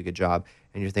not do the good job,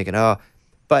 and you're thinking, oh.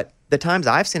 But the times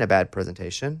I've seen a bad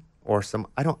presentation or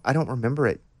I don't remember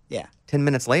it. Yeah. 10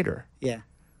 minutes later. Yeah.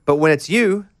 But when it's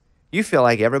you feel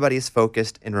like everybody is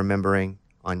focused and remembering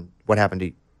on what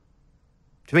happened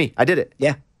to me. I did it.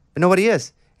 Yeah. But nobody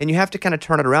is. And you have to kind of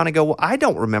turn it around and go, well, I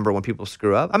don't remember when people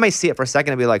screw up. I may see it for a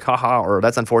second and be like, haha, or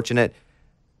that's unfortunate.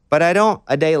 But I don't,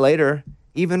 a day later,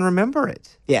 even remember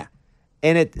it. Yeah.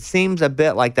 And it seems a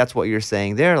bit like that's what you're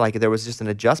saying there. Like there was just an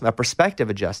adjustment, a perspective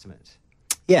adjustment.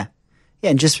 Yeah. Yeah.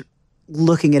 And just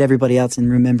looking at everybody else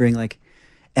and remembering, like,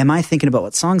 am I thinking about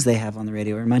what songs they have on the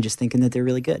radio, or am I just thinking that they're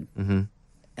really good? Mm-hmm. And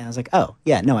I was like, oh,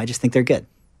 yeah, no, I just think they're good.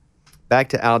 Back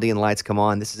to Aldean Lights Come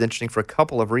On. This is interesting for a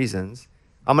couple of reasons.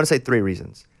 I'm going to say 3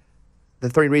 reasons. The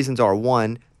 3 reasons are,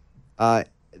 1, it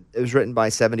was written by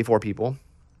 74 people.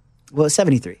 Well, it's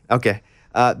 73. Okay.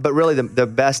 But really the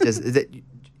best is that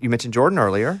you mentioned Jordan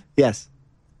earlier. Yes.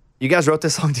 You guys wrote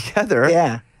this song together.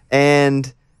 Yeah.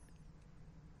 And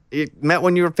you met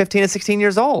when you were 15 and 16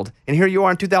 years old. And here you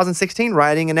are in 2016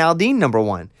 writing an Aldean number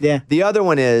 1. Yeah. The other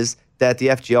one is that the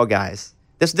FGL guys,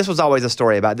 this was always a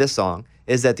story about this song,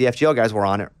 is that the FGL guys were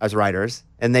on it as writers,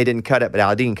 and they didn't cut it, but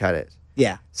Aldean cut it.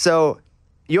 Yeah. So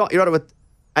you wrote it with,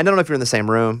 I don't know if you're in the same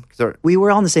room. We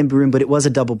were all in the same room, but it was a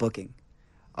double booking.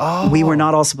 Oh. We were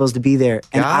not all supposed to be there.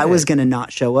 And Got I was it. going to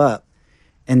not show up.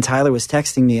 And Tyler was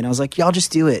texting me, and I was like, y'all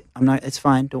just do it. It's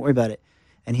fine. Don't worry about it.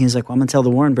 And he was like, well, I'm going to tell the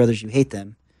Warren brothers you hate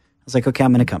them. I was like, okay,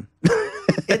 I'm going to come.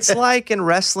 It's like in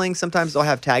wrestling, sometimes they'll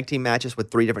have tag team matches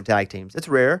with 3 different tag teams. It's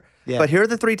rare. Yeah. But here are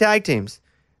the 3 tag teams.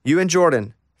 You and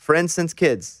Jordan, friends since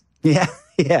kids. Yeah.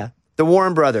 Yeah. The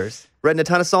Warren brothers, written a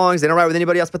ton of songs. They don't write with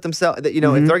anybody else but themselves. You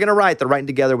know, if they're going to write, they're writing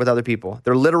together with other people.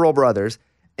 They're literal brothers.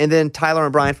 And then Tyler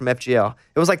and Brian from FGL.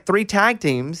 It was like 3 tag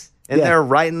teams, and Yeah. they're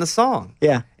writing the song.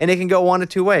 Yeah. And it can go one of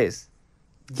 2 ways.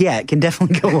 Yeah, it can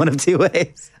definitely go one of 2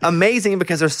 ways. Amazing,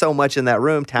 because there's so much in that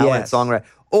room, talent, Yes. songwriter.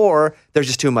 Or there's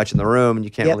just too much in the room and you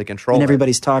can't Yep. really control and it.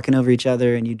 everybody's talking over each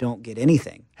other, and you don't get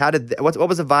anything. What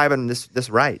was the vibe on this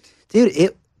write?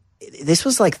 Dude, this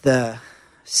was like the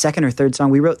 2nd or 3rd song.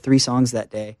 We wrote 3 songs that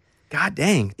day. God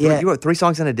dang. Yeah. You wrote 3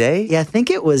 songs in a day? Yeah, I think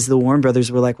it was the Warren brothers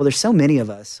were like, well, there's so many of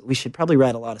us. We should probably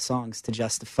write a lot of songs to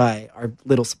justify our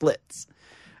little splits.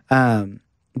 But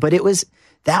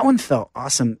that one felt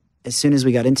awesome as soon as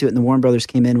we got into it, and the Warren brothers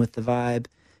came in with the vibe.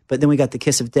 But then we got the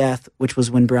Kiss of Death, which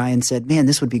was when Brian said, man,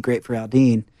 this would be great for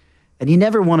Aldean. And you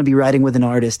never want to be writing with an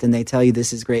artist and they tell you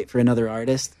this is great for another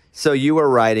artist. So you were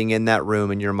writing in that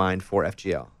room in your mind for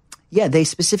FGL. Yeah, they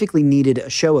specifically needed a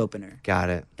show opener. Got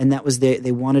it. And that was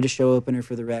they wanted a show opener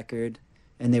for the record,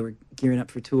 and they were gearing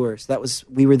up for tour. So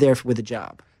we were there with a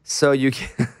job. So you're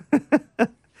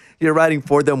writing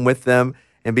for them, with them,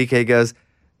 and BK goes,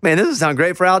 man, this would sound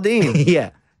great for Aldine.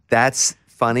 Yeah. That's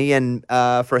funny and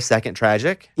for a second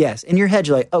tragic. Yes. In your head,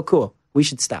 you're like, oh, cool, we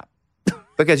should stop.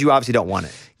 Because you obviously don't want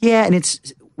it. Yeah, and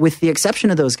it's, with the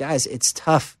exception of those guys, it's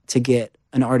tough to get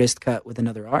an artist cut with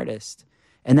another artist.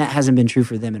 And that hasn't been true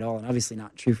for them at all, and obviously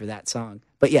not true for that song.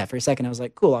 But yeah, for a second I was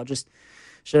like, cool,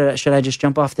 should I just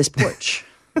jump off this porch?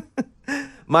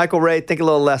 Michael Ray, Think a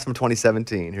Little Less from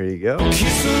 2017. Here you go.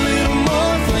 Kiss a little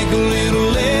more, think a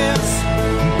little less.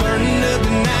 Burning up the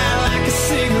night like a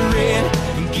cigarette.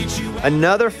 And get you out.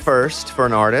 Another first for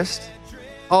an artist.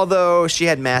 Although she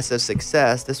had massive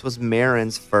success, this was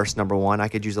Marin's first number one, I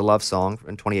Could Use a Love Song,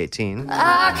 in 2018.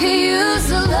 I could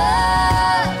use a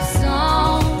love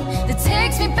song that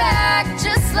takes me back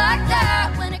just like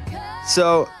that when it comes.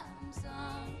 So,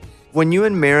 when you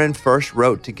and Marin first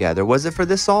wrote together, was it for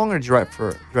this song, or did you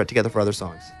write together for other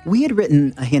songs? We had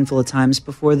written a handful of times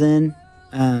before then,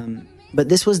 but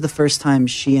this was the first time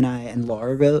she and I and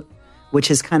Laura wrote, which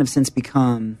has kind of since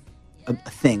become a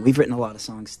thing. We've written a lot of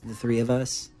songs, the three of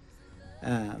us.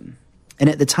 And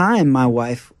at the time, my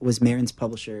wife was Marin's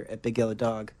publisher at Big Yellow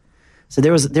Dog. So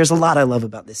there's a lot I love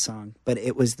about this song, but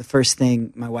it was the first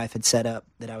thing my wife had set up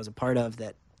that I was a part of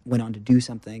that went on to do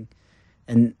something,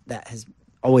 and that has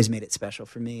always made it special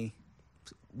for me.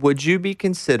 Would you be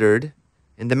considered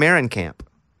in the Marin camp?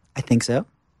 I think so.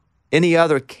 Any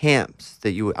other camps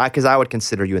that you would, because I would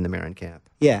consider you in the Marin camp.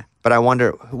 Yeah. But I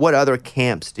wonder, what other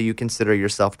camps do you consider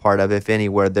yourself part of, if any,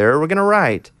 where they're going to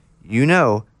write, you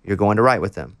know you're going to write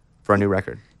with them for a new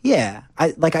record? Yeah.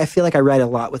 I feel like I write a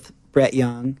lot with Brett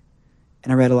Young,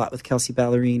 and I write a lot with Kelsey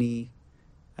Ballerini.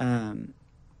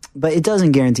 But it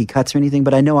doesn't guarantee cuts or anything,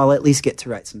 but I know I'll at least get to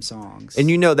write some songs. And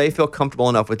you know they feel comfortable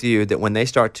enough with you that when they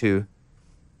start to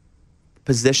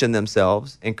position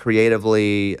themselves and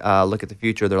creatively look at the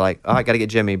future, they're like, oh, I got to get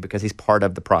Jimmy because he's part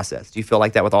of the process. Do you feel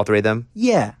like that with all three of them?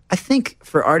 Yeah. I think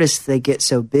for artists, they get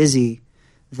so busy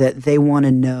that they want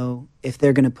to know if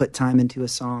they're going to put time into a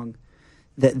song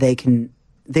that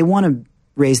they want to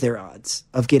raise their odds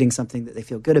of getting something that they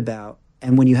feel good about.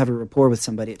 And when you have a rapport with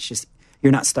somebody, it's just,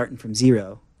 you're not starting from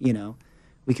zero, you know.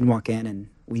 We can walk in and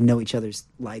we know each other's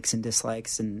likes and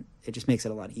dislikes, and it just makes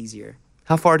it a lot easier.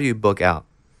 How far do you book out?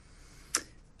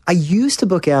 I used to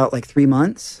book out like 3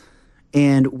 months,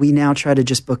 and we now try to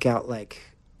just book out like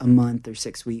a month or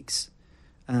 6 weeks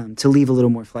to leave a little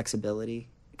more flexibility,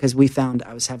 because we found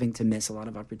I was having to miss a lot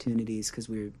of opportunities because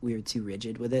we were too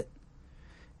rigid with it.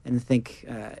 And I think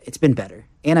it's been better.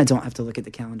 And I don't have to look at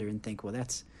the calendar and think, well,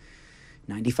 that's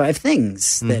 95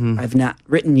 things that I've not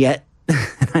written yet,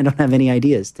 and I don't have any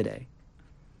ideas today.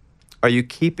 Are you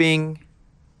keeping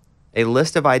a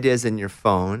list of ideas in your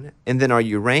phone, and then are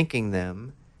you ranking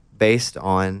them based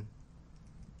on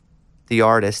the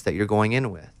artist that you're going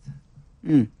in with?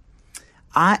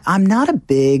 I'm not a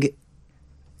big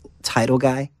title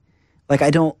guy. Like,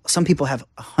 some people have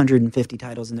 150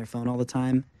 titles in their phone all the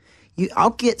time.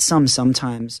 I'll get some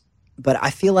sometimes, but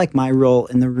I feel like my role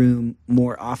in the room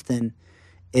more often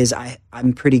is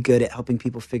I'm pretty good at helping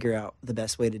people figure out the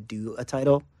best way to do a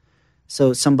title.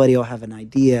 So somebody will have an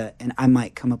idea, and I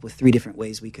might come up with 3 different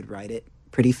ways we could write it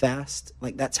pretty fast.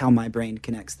 Like, that's how my brain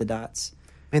connects the dots.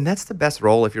 Man, that's the best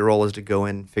role, if your role is to go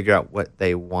in and figure out what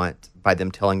they want by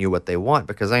them telling you what they want,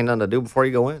 because ain't nothing to do before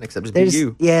you go in except just be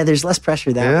you. Yeah, there's less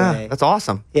pressure that way. Yeah, that's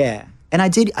awesome. Yeah. And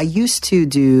I used to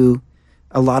do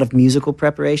a lot of musical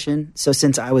preparation. So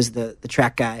since I was the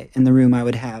track guy in the room, I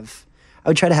would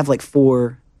try to have like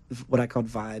 4 what I called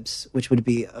vibes, which would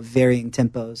be of varying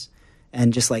tempos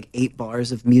and just like 8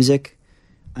 bars of music.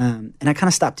 And I kind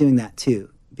of stopped doing that too,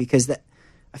 because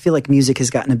I feel like music has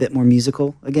gotten a bit more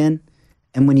musical again.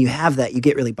 And when you have that, you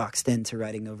get really boxed into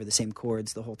writing over the same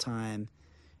chords the whole time.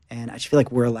 And I just feel like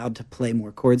we're allowed to play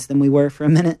more chords than we were for a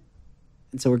minute.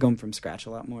 And so we're going from scratch a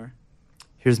lot more.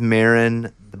 Here's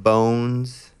Marin, The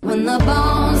Bones. When the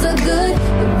bones are good,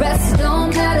 the rest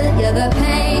don't matter. Yeah, the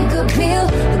pain could peel,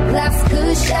 the glass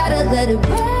could shatter, let it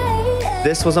rain.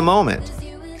 This was a moment.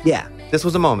 Yeah. This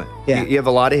was a moment. Yeah. You have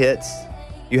a lot of hits.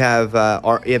 You have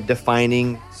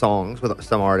defining songs with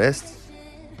some artists.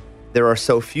 There are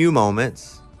so few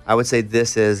moments. I would say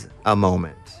this is a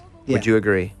moment. Yeah. Would you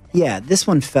agree? Yeah, this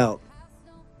one felt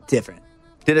different.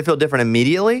 Did it feel different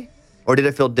immediately? Or did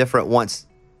it feel different once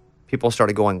people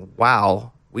started going,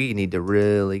 wow, we need to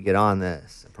really get on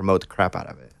this and promote the crap out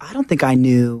of it? I don't think I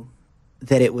knew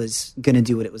that it was going to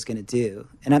do what it was going to do.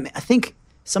 And I think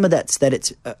some of that's that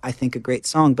it's, I think, a great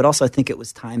song, but also I think it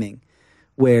was timing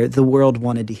where the world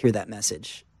wanted to hear that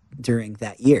message during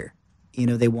that year. You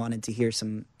know, they wanted to hear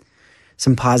some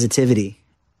positivity,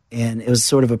 and it was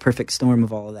sort of a perfect storm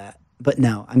of all of that. But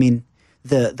no, I mean,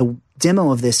 the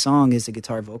demo of this song is a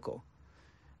guitar vocal,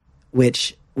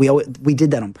 which we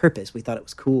did that on purpose. We thought it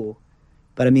was cool.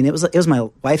 But I mean, it was my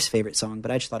wife's favorite song,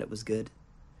 but I just thought it was good.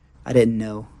 I didn't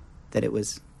know that it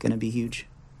was going to be huge.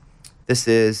 This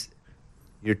is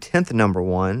your 10th number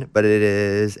one, but it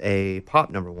is a pop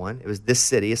number one. It was This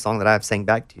City, a song that I've sang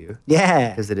back to you. Yeah.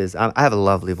 Because it is. I have a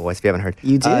lovely voice, if you haven't heard.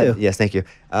 You do. Yes, thank you.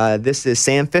 This is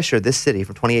Sam Fisher, This City,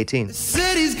 from 2018. The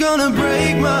city's gonna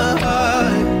break my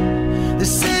heart. The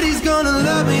city's gonna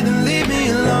love me, then leave me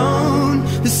alone.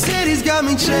 The city's got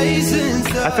me chasing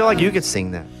stuff. I feel like you could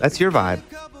sing that. That's your vibe.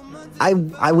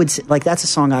 I would say, like, that's a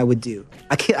song I would do.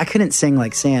 I couldn't sing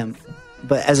like Sam,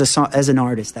 but as an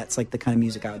artist, that's like the kind of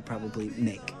music I would probably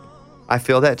make. I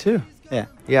feel that too. Yeah.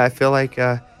 Yeah, I feel like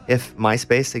if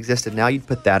MySpace existed now, you'd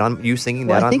put that on, you singing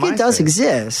that on MySpace. I think it does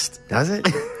exist. Does it?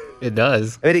 It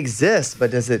does. It exists,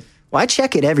 but does it? Well, I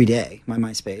check it every day, my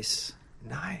MySpace.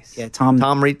 Nice. Yeah,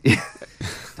 Tom reaching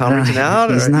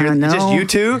out? He's Or not, no. Just you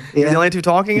two? You're the only two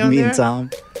talking on Me there? and Tom.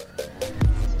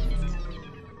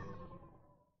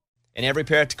 In every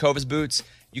pair of Tecovas boots,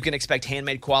 you can expect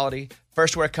handmade quality,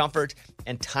 first wear comfort,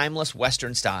 and timeless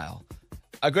Western style.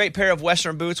 A great pair of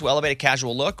Western boots will elevate a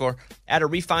casual look or add a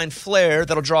refined flair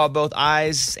that'll draw both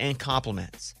eyes and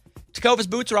compliments. Tecovas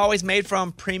boots are always made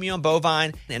from premium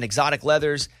bovine and exotic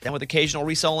leathers, and with occasional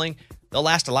resoling, they'll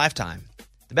last a lifetime.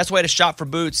 The best way to shop for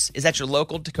boots is at your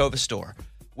local Tecovas store,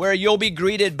 where you'll be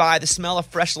greeted by the smell of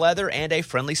fresh leather and a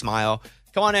friendly smile.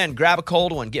 Come on in, grab a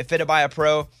cold one, get fitted by a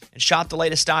pro, and shop the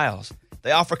latest styles.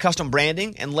 They offer custom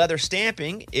branding and leather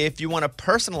stamping if you want to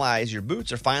personalize your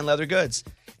boots or fine leather goods.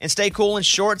 And stay cool in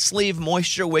short sleeve,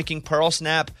 moisture wicking pearl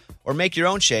snap, or make your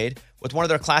own shade with one of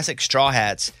their classic straw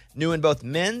hats, new in both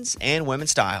men's and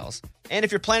women's styles. And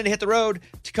if you're planning to hit the road,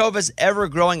 Tecovas'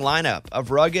 ever-growing lineup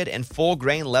of rugged and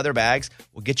full-grain leather bags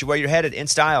will get you where you're headed in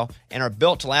style and are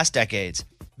built to last decades.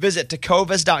 Visit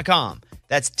Tecovas.com.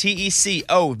 That's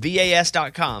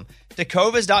Tecovas.com.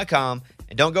 Tecovas.com.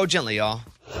 And don't go gently, y'all.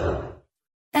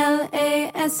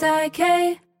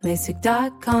 LASIK,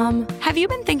 LASIK.com. Have you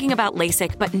been thinking about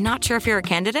LASIK but not sure if you're a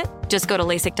candidate? Just go to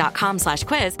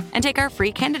LASIK.com/quiz and take our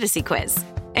free candidacy quiz.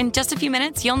 In just a few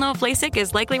minutes, you'll know if LASIK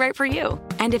is likely right for you.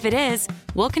 And if it is,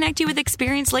 we'll connect you with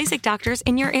experienced LASIK doctors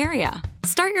in your area.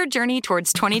 Start your journey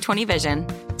towards 20/20 vision.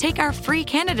 Take our free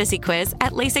candidacy quiz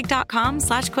at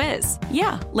LASIK.com/quiz.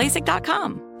 Yeah,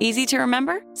 LASIK.com. Easy to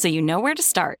remember, so you know where to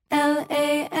start.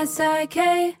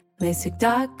 LASIK,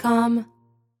 LASIK.com.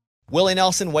 Willie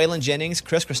Nelson, Waylon Jennings,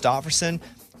 Chris Christopherson.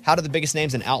 How did the biggest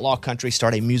names in outlaw country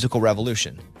start a musical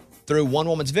revolution? Through one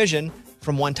woman's vision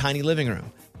from one tiny living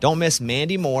room. Don't miss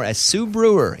Mandy Moore as Sue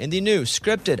Brewer in the new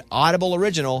scripted Audible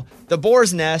original, The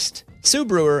Boar's Nest, Sue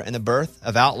Brewer and the Birth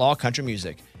of Outlaw Country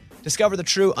Music. Discover the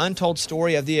true untold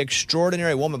story of the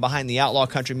extraordinary woman behind the outlaw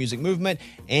country music movement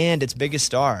and its biggest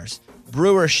stars.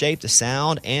 Brewer shaped the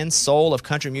sound and soul of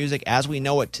country music as we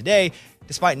know it today,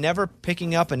 despite never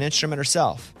picking up an instrument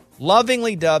herself.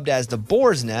 Lovingly dubbed as The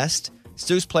Boar's Nest,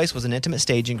 Sue's place was an intimate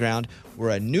staging ground where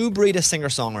a new breed of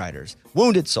singer-songwriters,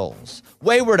 wounded souls,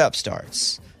 wayward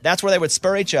upstarts, that's where they would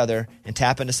spur each other and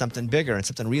tap into something bigger and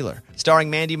something realer. Starring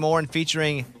Mandy Moore and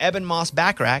featuring Eben Moss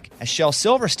Backrack as Shel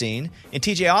Silverstein and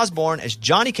TJ Osborne as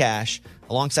Johnny Cash,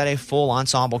 alongside a full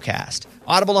ensemble cast.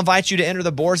 Audible invites you to enter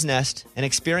The Boar's Nest and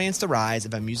experience the rise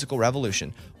of a musical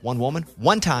revolution. One woman,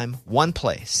 one time, one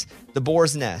place. The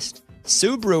Boar's Nest,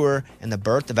 Sue Brewer and the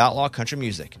Birth of Outlaw Country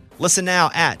Music. Listen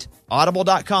now at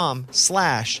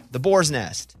audible.com/The Boar's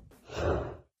Nest.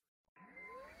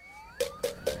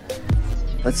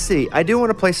 Let's see. I do want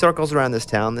to play Circles Around This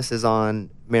Town. This is on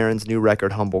Marin's new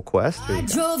record, Humble Quest. Here you go.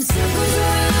 Drove circles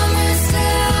around this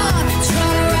town, trying to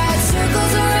ride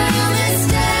circles around this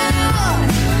town,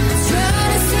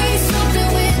 trying to say something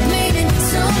with meaning,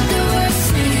 something worth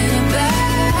singing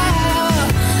about.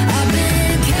 I've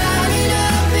been counted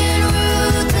up and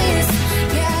ruthless.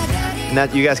 Yeah, I got it. And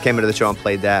that, you guys came into the show and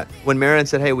played that. When Marin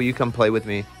said, hey, will you come play with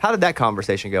me? How did that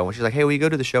conversation go? When she's like, hey, will you go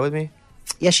to the show with me?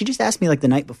 Yeah, she just asked me like the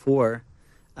night before.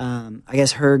 I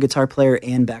guess her guitar player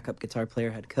and backup guitar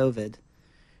player had COVID,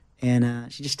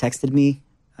 and she just texted me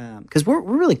because we're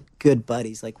really good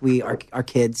buddies. Like our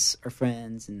kids are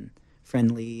friends and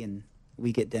friendly, and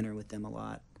we get dinner with them a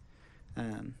lot. So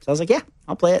I was like, yeah,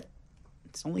 I'll play it.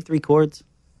 It's only 3 chords.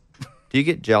 Do you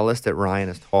get jealous that Ryan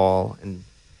is tall and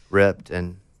ripped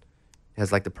and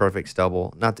has like the perfect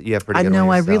stubble? Not that you have pretty I good know, on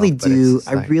I yourself, really but it's do. just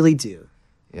I like- really do.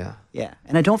 Yeah. Yeah,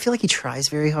 and I don't feel like he tries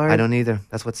very hard. I don't either.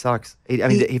 That's what sucks.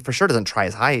 He for sure doesn't try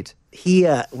his height. He's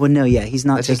not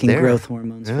That's just taking there. growth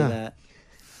hormones Yeah. for that.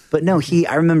 But no,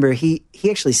 I remember he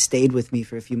actually stayed with me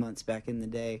for a few months back in the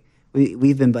day.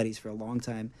 We've been buddies for a long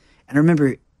time. And I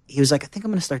remember he was like, I think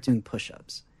I'm going to start doing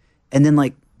push-ups. And then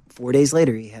like 4 days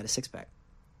later, he had a six-pack.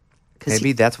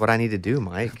 Maybe that's what I need to do,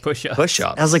 Mike. Push-ups.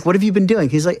 Push-ups. I was like, what have you been doing?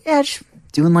 He's like, yeah, just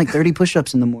doing like 30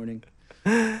 push-ups in the morning.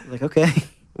 Like, okay.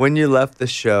 When you left the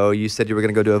show, you said you were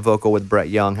going to go do a vocal with Brett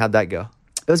Young. How'd that go?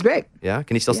 It was great. Yeah?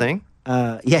 Can you still sing?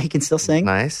 Yeah, he can still sing.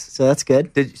 Nice. So that's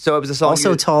good. So it was a song.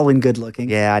 Also tall and good looking.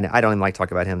 Yeah, I don't even like to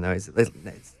talk about him though. It's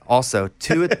also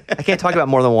two. I can't talk about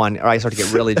more than one, or I start to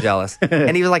get really jealous.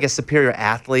 And he was like a superior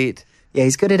athlete. Yeah,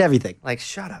 he's good at everything. Like,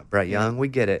 shut up, Brett Young. We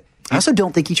get it. I also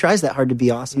don't think he tries that hard to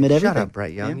be awesome at everything. Shut up,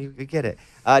 Brett Young. You get it.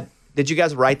 Did you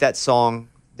guys write that song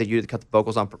that you cut the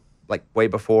vocals on like way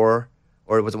before,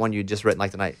 or was it one you just written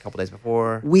like the night, a couple days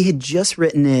before? We had just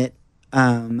written it.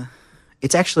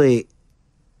 It's actually,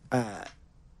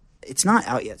 it's not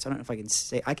out yet, so I don't know if I can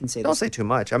say. I can say Don't this. say too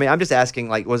much. I mean, I'm just asking.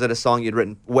 Like, was it a song you'd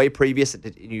written way previous?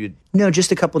 No,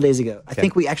 just a couple days ago. I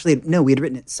think we had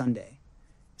written it Sunday.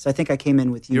 So I think I came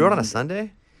in with you. You wrote on a Monday.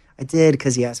 Sunday? I did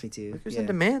because he asked me to. Who's Yeah. in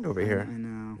demand over here? I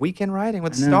know. Weekend writing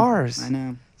with I know. stars. I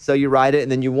know. So you write it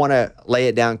and then you want to lay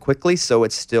it down quickly so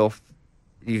it's still,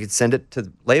 you could send it to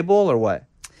the label or what?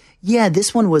 Yeah,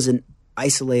 this one was an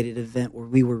isolated event where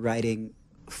we were writing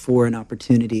for an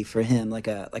opportunity for him, like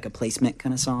a placement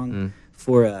kind of song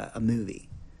for a movie.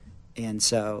 And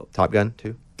so Top Gun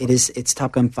 2? it's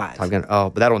Top Gun 5. Top Gun. Oh,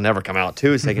 but that'll never come out.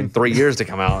 2 is taking 3 years to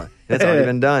come out. It's already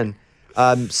been done.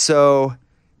 So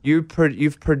you've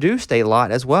produced a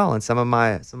lot as well, and some of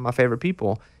my favorite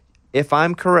people. If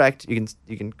I'm correct, you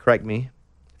can correct me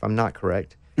if I'm not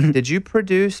correct. Did you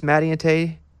produce Maddie and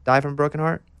Tay Die from a Broken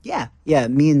Heart? Yeah,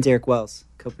 me and Derek Wells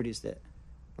co-produced it.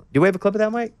 Do we have a clip of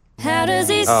that, Mike? How does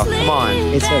he Oh, come on.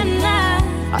 It's her.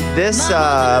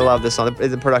 I love this song.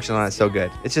 The production on it is so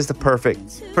good. It's just the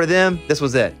perfect for them. This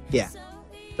was it. Yeah,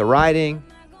 The writing,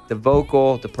 the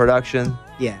vocal, the production.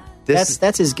 yeah. This-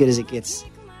 That's as good as it gets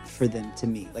for them to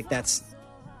me. Like that's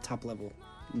top level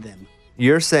them.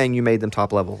 You're saying you made them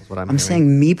top level. Is what I'm I'm hearing.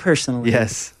 saying me personally.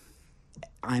 Yes.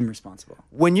 I'm responsible.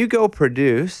 When you go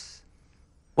produce,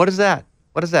 what is that?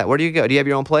 What is that? Where do you go? Do you have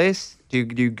your own place? Do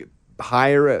you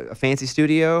hire a fancy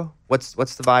studio? What's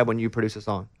the vibe when you produce a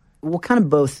song? Well, kind of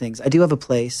both things. I do have a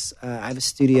place. I have a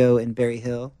studio in Berry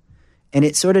Hill, and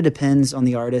it sort of depends on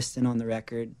the artist and on the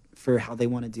record for how they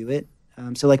want to do it.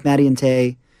 So like Maddie and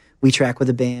Tay, we track with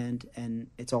a band, and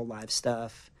it's all live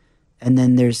stuff. And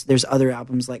then there's other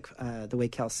albums like the way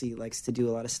Kelsey likes to do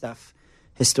a lot of stuff.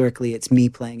 Historically, it's me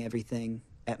playing everything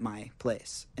at my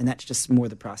place, and that's just more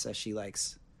the process she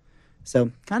likes.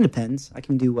 So kind of depends. I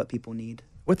can do what people need.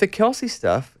 With the Kelsey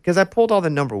stuff, because I pulled all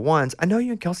the number ones. I know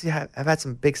you and Kelsey have had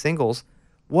some big singles.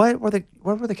 What were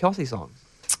the Kelsey songs?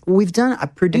 We've done. I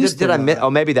And produced. did a I lot. miss? Oh,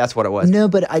 maybe that's what it was. No,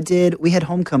 but I did. We had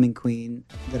Homecoming Queen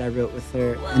that I wrote with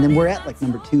her, and then we're at like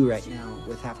number 2 right now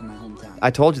with Half of My Hometown.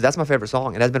 I told you that's my favorite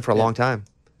song. It has been for a long time.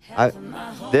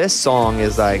 This song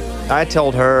is like, I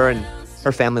told her, and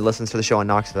her family listens to the show in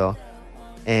Knoxville,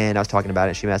 and I was talking about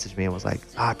it. She messaged me and was like,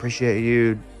 I appreciate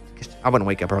you. 'Cause I wouldn't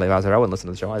wake up early if I was there. I wouldn't listen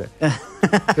to the show either.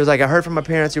 She was like, I heard from my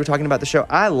parents you were talking about the show.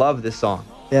 I love this song.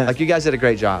 Yeah. Like, you guys did a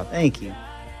great job. Thank you.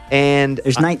 And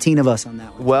There's 19 of us on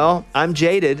that one. well, I'm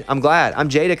jaded. I'm glad. I'm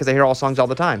jaded because I hear all songs all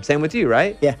the time. Same with you,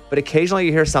 right? Yeah. But occasionally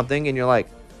you hear something and you're like,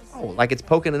 oh, like it's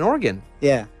poking an organ.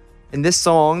 Yeah, And this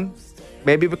song,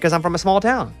 maybe because I'm from a small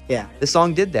town, yeah. this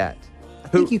song did that. I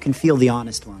think you can feel the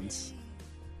honest ones.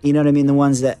 You know what I mean? The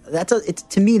ones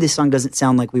to me, this song doesn't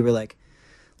sound like we were like,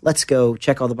 let's go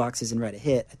check all the boxes and write a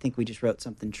hit. I think we just wrote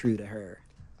something true to her.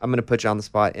 I'm going to put you on the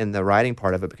spot in the writing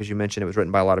part of it because you mentioned it was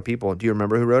written by a lot of people. Do you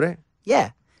remember who wrote it?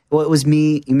 Yeah. Well, it was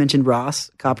me. You mentioned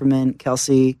Ross Copperman,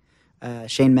 Kelsey,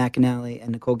 Shane McAnally,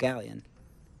 and Nicole Gallion.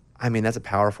 I mean, that's a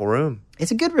powerful room.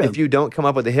 It's a good room. If you don't come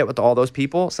up with a hit with all those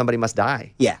people, somebody must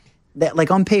die. Yeah. That,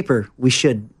 like on paper, this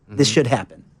should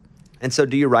happen. And so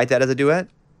do you write that as a duet?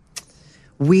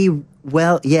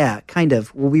 Yeah, kind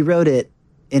of. Well, we wrote it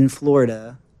in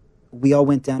Florida. We all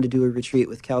went down to do a retreat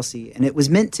with Kelsey, and it was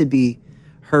meant to be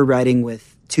her writing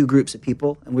with 2 groups of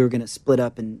people, and we were going to split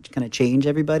up and kind of change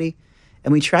everybody.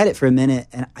 And we tried it for a minute,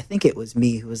 and I think it was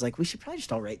me who was like, we should probably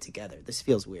just all write together. This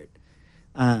feels weird.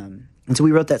 And so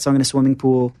we wrote that song in a swimming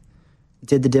pool,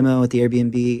 did the demo at the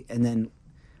Airbnb, and then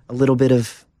a little bit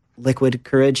of liquid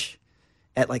courage.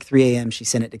 At like 3 a.m., she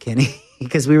sent it to Kenny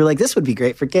because we were like, this would be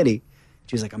great for Kenny.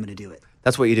 She was like, I'm going to do it.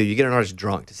 That's what you do. You get an artist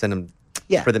drunk to send them,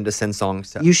 Yeah. for them to send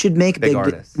songs to You should make big big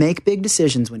artists. make big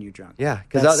decisions when you're drunk. Yeah,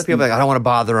 because That's- other people are like, I don't want to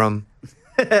bother them.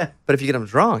 But if you get them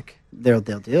drunk, They'll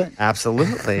do it.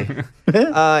 absolutely.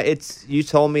 It's you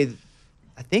told me,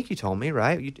 I think you told me,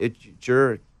 right? It's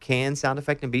your can sound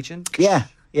effect in Beachin'? Yeah.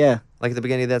 Like at the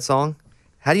beginning of that song.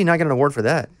 How do you not get an award for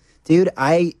that? Dude,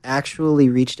 I actually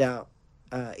reached out.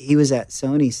 He was at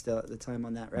Sony still at the time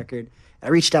on that record. I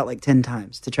reached out like 10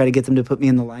 times to try to get them to put me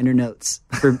in the liner notes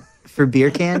for Beer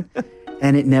Can,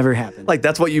 and it never happened. Like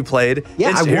that's what you played. Yeah,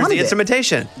 I Here's wanted the it.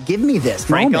 instrumentation. Give me this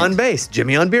Frank moment. on bass,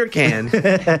 Jimmy on beer can.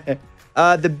 The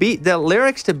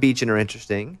lyrics to Beachin' are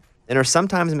interesting and are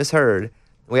sometimes misheard.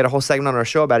 We had a whole segment on our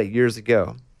show about it years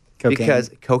ago. Cocaine.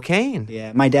 Because cocaine.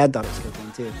 Yeah, my dad thought it was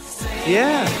cocaine too.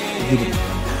 Yeah. He didn't.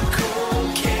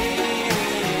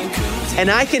 And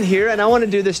I can hear, and I want to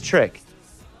do this trick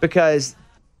because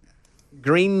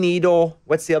Green Needle,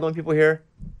 what's the other one people hear?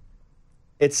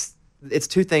 It's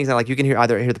two things. Like you can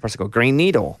either hear the person go Green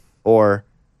Needle or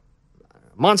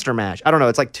Monster Mash. I don't know.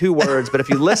 It's like two words, but if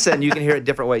you listen, you can hear it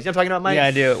different ways. You know what I'm talking about, Mike? Yeah,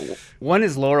 I do. One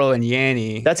is Laurel and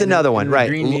Yanny. That's and another then- one, and then right?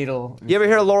 Green Needle. You ever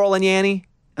hear Laurel and Yanny?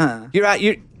 You're out.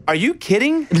 Are you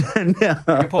kidding? You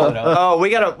pull it up. Oh, we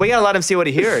gotta let him see what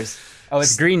he hears. Oh,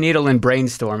 it's Green Needle and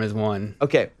Brainstorm is one.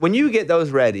 Okay, when you get those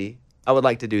ready, I would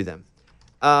like to do them.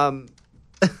 Are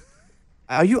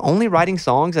you only writing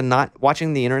songs and not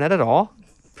watching the internet at all?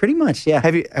 Pretty much, yeah.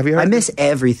 Have you heard? I miss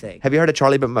everything. Have you heard of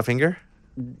Charlie Bit My Finger?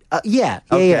 Yeah.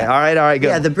 Okay, Yeah. all right, good.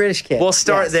 Yeah, the British kid. We'll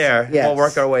start Yes, there. yes. We'll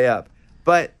work our way up.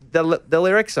 But the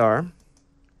lyrics are,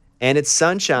 and it's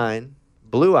sunshine,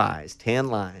 blue eyes, tan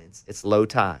lines, it's low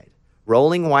tide,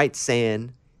 rolling white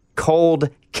sand, cold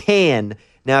can.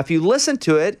 Now, if you listen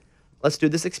to it, let's do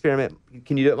this experiment.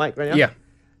 Can you do it, Mike, right now? Yeah.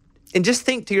 And just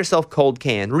think to yourself, cold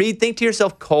can. Think to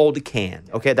yourself, cold can.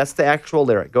 Okay, that's the actual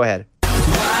lyric. Go ahead.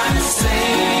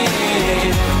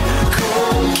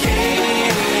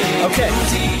 Okay.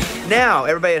 Now,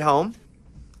 everybody at home,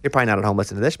 you're probably not at home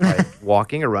listening to this, you're probably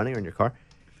walking or running or in your car.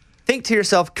 Think to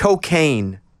yourself,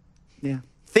 cocaine. Yeah.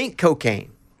 Think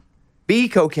cocaine. Be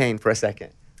cocaine for a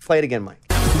second. Play it again, Mike.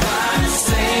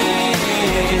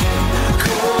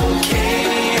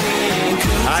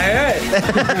 I heard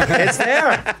it. It's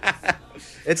there.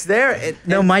 It's there.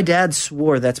 No, my dad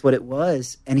swore that's what it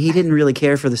was, and he didn't really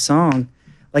care for the song.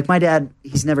 Like my dad,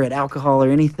 he's never had alcohol or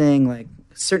anything. Like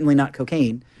certainly not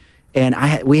cocaine. And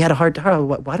we had a hard time.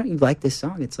 Why don't you like this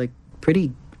song? It's like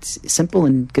pretty simple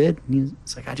and good. And he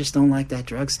was like, I just don't like that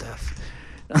drug stuff.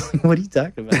 I'm like, what are you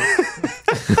talking about?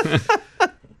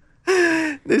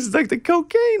 This is like the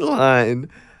cocaine line.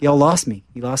 Y'all lost me.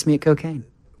 You lost me at cocaine.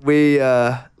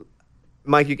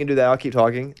 Mike, you can do that. I'll keep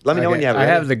talking. Let me know when you have it. I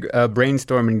ready. have the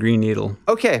Brainstorm and Green Needle.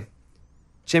 Okay.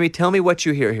 Jimmy, tell me what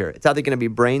you hear here. It's either going to be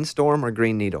Brainstorm or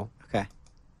Green Needle. Okay.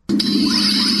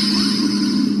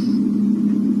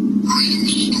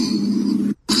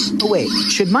 Oh, wait.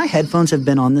 Should my headphones have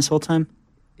been on this whole time?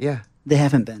 Yeah. They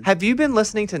haven't been. Have you been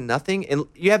listening to nothing? And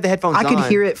you have the headphones I on. could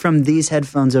hear it from these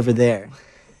headphones over there.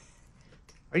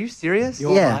 Are you serious?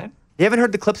 Yeah. You haven't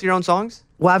heard the clips of your own songs?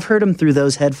 Well, I've heard them through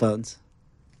those headphones.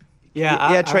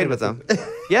 Yeah, trade with them.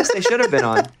 Yes, they should have been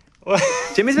on.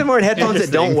 Jimmy's been wearing headphones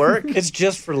that don't work. It's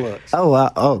just for looks. Oh,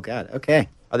 wow. Oh, God. Okay.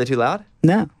 Are they too loud?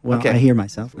 No. Well, Okay. I hear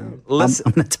myself now. Listen-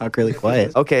 I'm going to talk really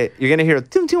quiet. Okay, you're going to hear a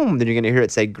toom toom, then you're going to hear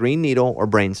it say Green Needle or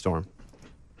Brainstorm.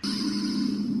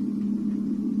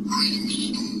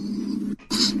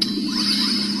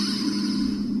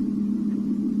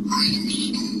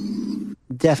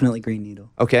 Definitely Green Needle.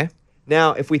 Okay.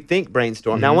 Now, if we think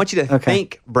Brainstorm, now I want you to Okay.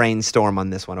 think Brainstorm on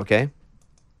this one, okay?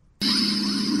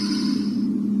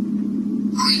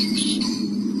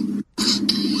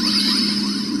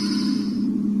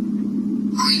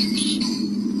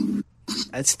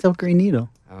 It's still Green Needle.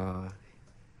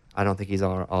 I don't think he's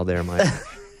all there, Mike.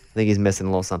 I think he's missing a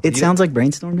little something. It sounds like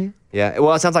Brainstorm to you? Yeah,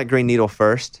 well, it sounds like Green Needle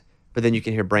first, but then you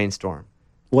can hear Brainstorm.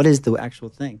 What is the actual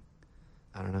thing?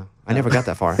 I don't know. I never got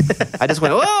that far. I just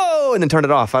went, whoa, and then turned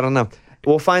it off. I don't know.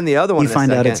 We'll find the other one. You in a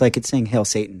find out second. it's like it's saying Hail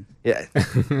Satan. Yeah.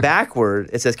 Backward,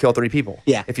 it says kill 3 people.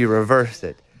 Yeah. If you reverse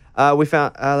it. We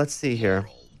found, let's see here.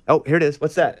 Oh, here it is.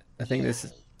 What's that? I think this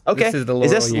is Okay. This is the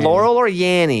Is this Yanny. Laurel or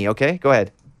Yanny? Okay, go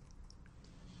ahead.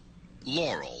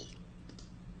 Laurel.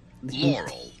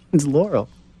 Laurel. It's Laurel.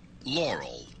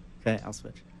 Laurel. Okay, I'll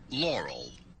switch.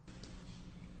 Laurel.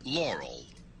 Laurel.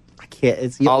 I can't.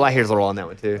 It's All I hear is Laurel on that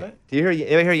one, too. Do you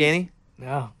anybody hear Yanny?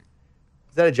 No.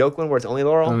 Is that a joke one where it's only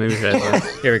Laurel? Oh, maybe try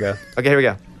that. Here we go. Okay, here we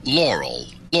go. Laurel.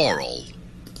 Laurel.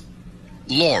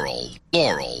 Laurel.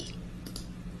 Laurel.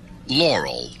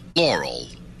 Laurel. Laurel.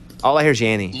 All I hear is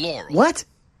Yanny. Laurel. What?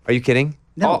 Are you kidding?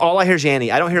 No. All I hear is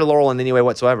Yanny. I don't hear Laurel in any way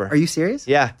whatsoever. Are you serious?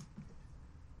 Yeah.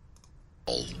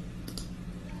 Laurel.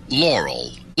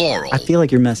 Laurel. Laurel. I feel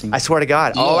like you're messing. I swear to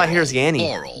God, all I hear is Yanny.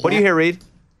 Laurel. What do you hear, Reed?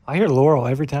 I hear Laurel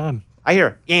every time. I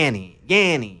hear Yanny,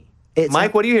 Yanny. It's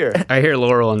Mike, what do you hear? I hear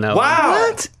Laurel in that one. Wow.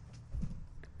 What?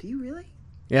 Do you really?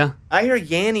 Yeah. I hear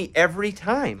Yanny every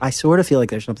time. I sort of feel like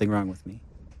there's something wrong with me.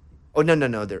 Oh, no.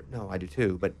 No, I do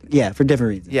too. But Yeah, for different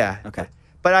reasons. yeah. Okay.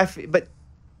 But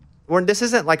this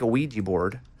isn't like a Ouija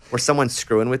board where someone's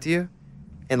screwing with you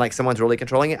and like someone's really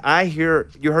controlling it.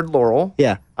 You heard Laurel.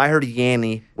 Yeah. I heard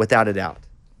Yanny without a doubt.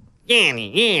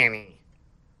 Yanny.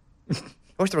 I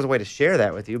wish there was a way to share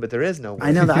that with you, but there is no way.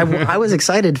 I know that I was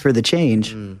excited for the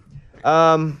change.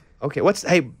 Okay. What's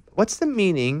the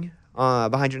meaning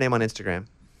behind your name on Instagram?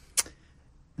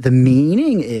 The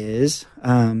meaning is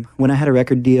when I had a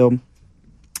record deal,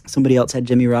 somebody else had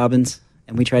Jimmy Robbins,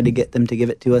 and we tried to get them to give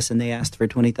it to us, and they asked for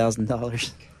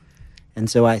 $20,000. And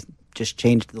so I just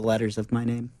changed the letters of my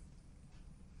name.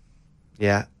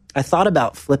 Yeah. I thought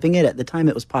about flipping it. At the time,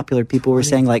 it was popular. People were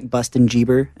saying like Bustin'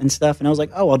 Jeeber and stuff. And I was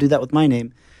like, oh, I'll do that with my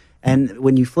name. And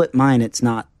when you flip mine, it's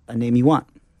not a name you want.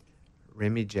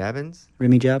 Remy Javins?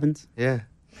 Remy Javins? Yeah.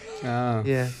 Oh.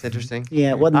 Yeah, it's interesting. Yeah,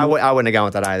 it wasn't, I wouldn't have gone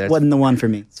with that either. wasn't the one for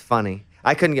me. It's funny.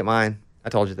 I couldn't get mine. I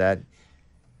told you that.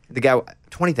 The guy,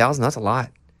 20,000, that's a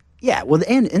lot. Yeah, well,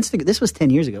 and Instagram, this was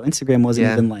 10 years ago. Instagram wasn't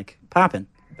Yeah. even like popping.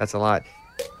 That's a lot.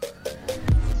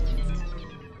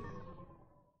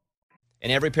 In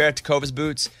every pair of Tecovas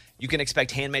boots, you can expect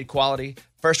handmade quality,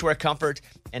 first wear comfort,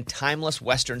 and timeless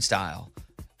Western style.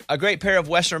 A great pair of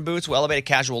Western boots will elevate a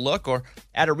casual look or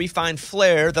add a refined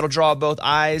flair that'll draw both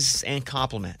eyes and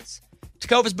compliments.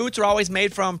 Tecovas boots are always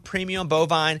made from premium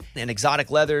bovine and exotic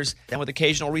leathers, and with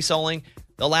occasional resoling,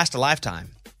 they'll last a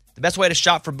lifetime. The best way to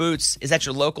shop for boots is at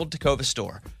your local Tecovas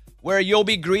store, where you'll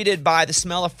be greeted by the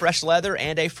smell of fresh leather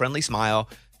and a friendly smile.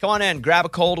 Come on in, grab a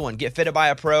cold one, get fitted by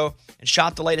a pro, and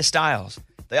shop the latest styles.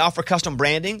 They offer custom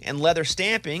branding and leather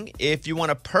stamping if you want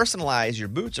to personalize your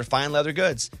boots or fine leather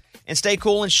goods. And stay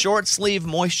cool in short sleeve,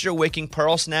 moisture wicking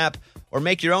pearl snap, or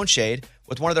make your own shade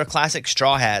with one of their classic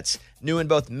straw hats, new in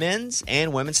both men's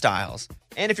and women's styles.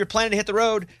 And if you're planning to hit the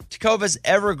road, Tecovas'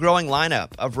 ever-growing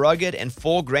lineup of rugged and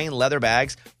full-grain leather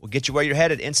bags will get you where you're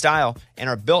headed in style and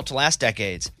are built to last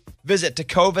decades. Visit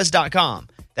Tecovas.com.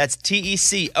 That's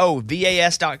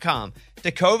Tecovas.com.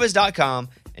 Tecovas.com.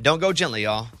 And don't go gently,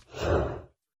 y'all.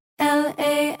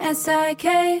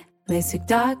 LASIK,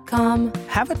 LASIK.com.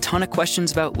 Have a ton of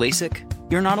questions about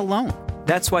LASIK? You're not alone.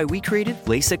 That's why we created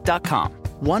LASIK.com.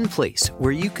 One place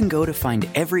where you can go to find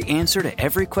every answer to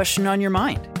every question on your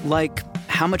mind. Like,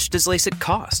 how much does LASIK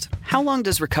cost? How long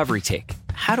does recovery take?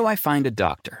 How do I find a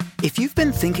doctor? If you've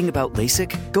been thinking about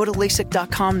LASIK, go to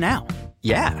LASIK.com now.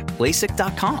 Yeah,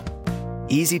 LASIK.com.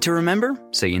 Easy to remember,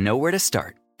 so you know where to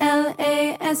start.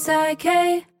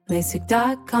 LASIK,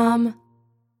 LASIK.com.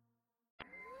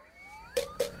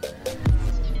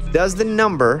 Does the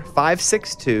number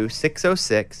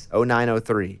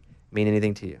 562-606-0903 mean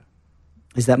anything to you?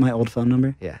 Is that my old phone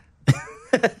number? Yeah.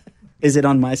 Is it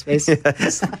on MySpace?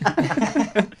 Yes.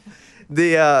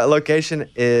 The location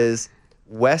is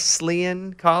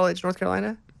Wesleyan College, North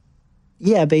Carolina?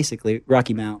 Yeah, basically.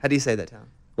 Rocky Mount. How do you say that town?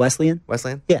 Wesleyan?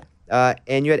 Wesleyan? Yeah.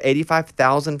 And you had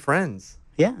 85,000 friends.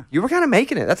 Yeah. You were kind of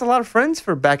making it. That's a lot of friends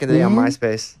for back in the day on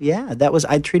MySpace. Yeah,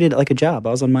 I treated it like a job. I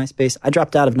was on MySpace. I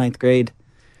dropped out of 9th grade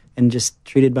and just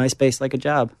treated MySpace like a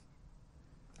job.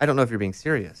 I don't know if you're being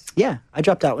serious. Yeah, I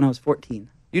dropped out when I was 14.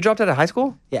 You dropped out of high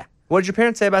school? Yeah. What did your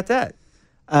parents say about that?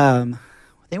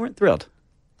 They weren't thrilled.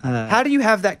 How do you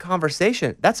have that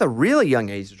conversation? That's a really young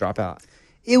age to drop out.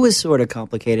 It was sort of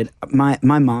complicated. My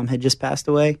mom had just passed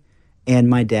away, and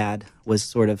my dad was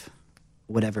sort of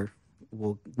whatever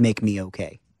will make me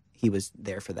okay. He was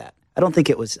there for that. I don't think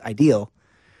it was ideal,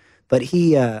 but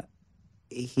he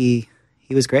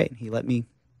was great. He let me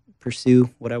pursue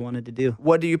what I wanted to do.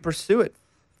 What do you pursue at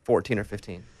 14 or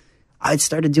 15? I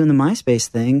started doing the MySpace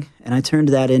thing, and I turned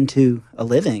that into a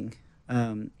living.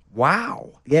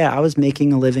 Wow. Yeah, I was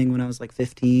making a living when I was like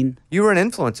 15. You were an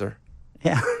influencer.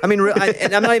 Yeah. I mean,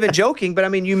 and I'm not even joking, but I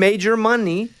mean, you made your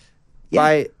money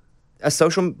by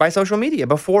social media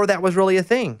before that was really a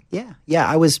thing. Yeah. Yeah,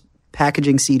 I was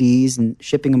packaging CDs and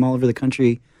shipping them all over the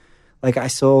country. Like, I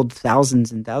sold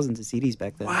thousands and thousands of CDs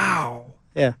back then. Wow.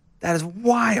 Yeah. That is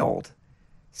wild.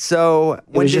 So it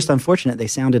was just unfortunate they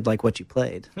sounded like what you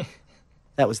played.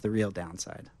 That was the real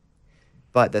downside.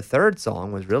 But the third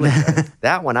song was really good.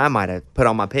 That one I might have put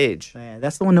on my page. Yeah,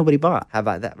 that's the one nobody bought. How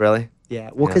about that? Really? Yeah.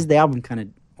 Well, because the album kind of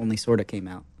only sort of came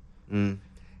out. Mm.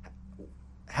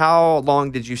 How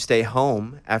long did you stay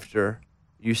home after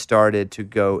you started to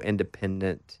go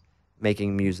independent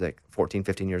making music, 14,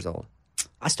 15 years old?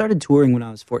 I started touring when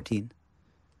I was 14.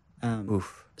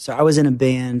 Oof. So I was in a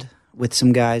band with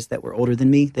some guys that were older than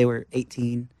me. They were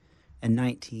 18 and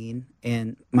 19,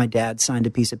 and my dad signed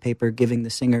a piece of paper giving the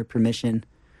singer permission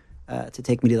to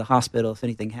take me to the hospital if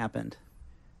anything happened.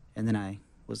 And then I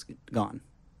was gone.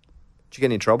 Did you get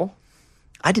any trouble?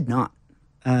 I did not.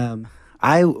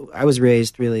 I was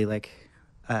raised really like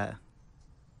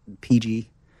PG,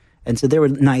 and so there were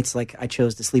nights like I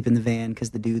chose to sleep in the van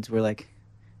because the dudes were like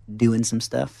doing some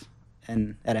stuff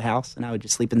and at a house, and I would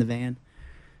just sleep in the van,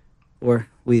 or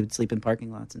we would sleep in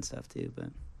parking lots and stuff too. But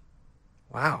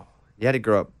wow, you had to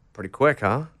grow up pretty quick,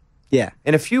 huh? Yeah,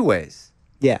 in a few ways.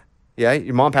 Yeah, yeah.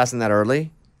 Your mom passing that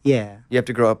early. Yeah, you have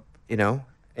to grow up, you know,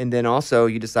 and then also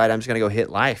you decide I'm just going to go hit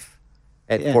life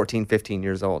at 14, 15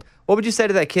 years old. What would you say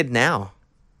to that kid now?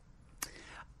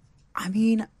 I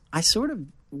mean, I sort of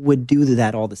would do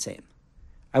that all the same.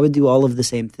 I would do all of the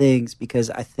same things because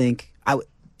I think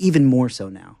even more so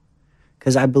now,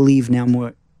 because I believe now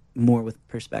more with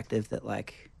perspective that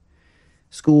like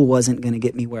school wasn't going to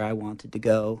get me where I wanted to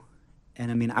go,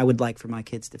 and I mean I would like for my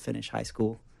kids to finish high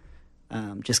school,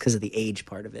 just because of the age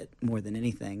part of it more than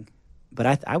anything.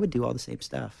 But I would do all the same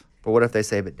stuff. But what if they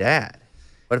say, "But Dad"?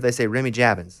 What if they say Remy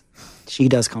Javins? She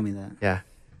does call me that. Yeah,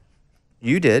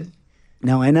 you did.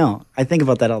 No, I know. I think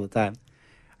about that all the time.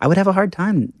 I would have a hard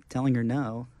time telling her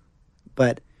no,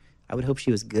 but I would hope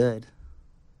she was good.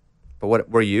 But what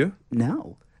were you?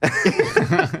 No.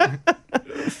 I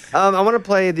want to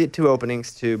play the two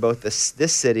openings to both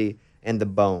this city and the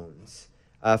Bones.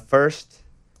 First,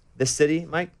 this city,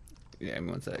 Mike. Yeah, give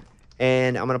me 1 sec.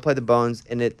 And I'm going to play the Bones,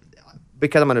 and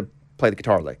because I'm going to play the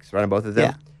guitar licks right on both of them.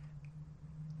 Yeah.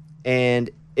 And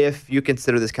if you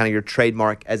consider this kind of your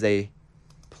trademark as a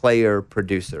player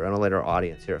producer, I'm going to let our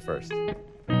audience hear it first.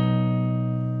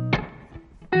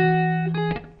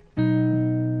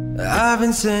 I've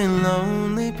been saying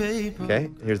lonely people. Okay,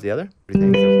 here's the other. What do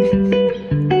you think?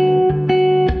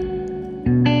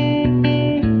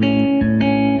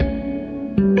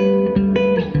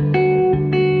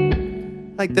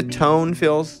 Like the tone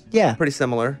feels pretty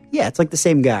similar. Yeah, it's like the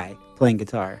same guy playing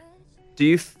guitar. Do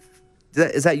you?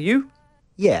 Is that you?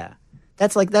 Yeah,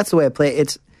 that's the way I play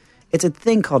it. It's a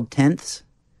thing called tenths,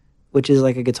 which is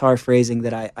like a guitar phrasing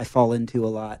that I fall into a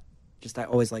lot. I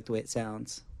always like the way it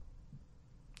sounds.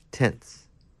 Tenths.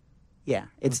 Yeah,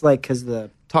 it's like because the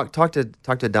talk to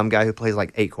a dumb guy who plays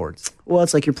like 8 chords. Well,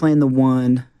 it's like you're playing the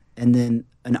 1 and then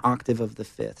an octave of the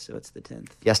 5th, so it's the 10th.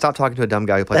 Yeah, stop talking to a dumb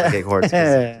guy who plays like 8 chords.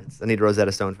 I need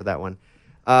Rosetta Stone for that one.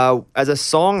 As a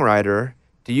songwriter,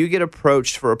 do you get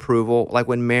approached for approval? Like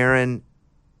when Marin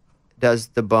does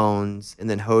the Bones and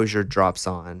then Hozier drops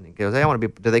on and goes, "Hey, I want to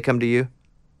be." Do they come to you?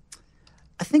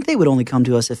 I think they would only come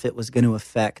to us if it was going to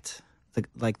affect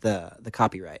the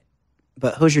copyright.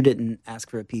 But Hozier didn't ask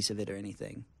for a piece of it or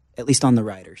anything. At least on the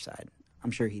writer side,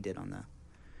 I'm sure he did on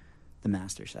the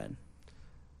master side.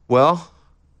 Well,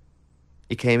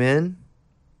 you came in,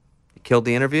 you killed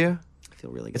the interview. I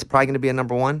feel really good. It's probably going to be a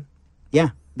number 1. Yeah,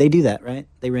 they do that, right?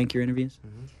 They rank your interviews.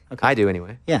 Mm-hmm. Okay. I do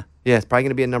anyway. Yeah. Yeah, it's probably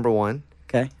going to be a number 1.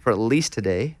 Okay. For at least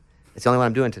today. It's the only one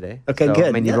I'm doing today. Okay, so, good.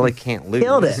 I mean, you really can't lose.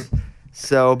 Killed it.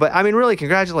 So, but I mean, really,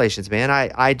 congratulations, man.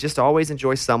 I just always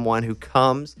enjoy someone who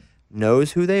comes,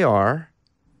 knows who they are,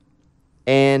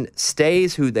 and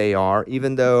stays who they are,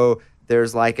 even though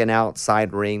there's like an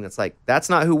outside ring that's like, that's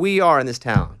not who we are in this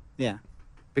town. Yeah.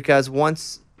 Because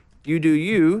once you do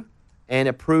you, and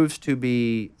it proves to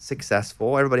be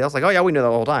successful, everybody else like, oh yeah, we know that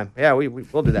the whole time. Yeah,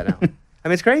 we'll do that now. I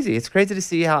mean, it's crazy. It's crazy to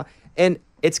see how, and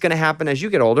it's going to happen as you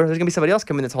get older. There's going to be somebody else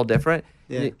coming that's all different.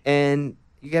 Yeah. And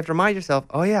you have to remind yourself,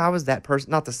 oh yeah, I was that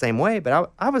person. Not the same way,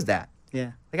 but I was that.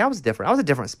 Yeah. Like I was different. I was a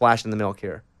different splash in the milk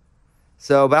here.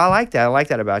 So, but I like that. I like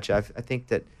that about you. I think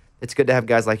that it's good to have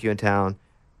guys like you in town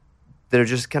that are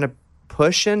just kind of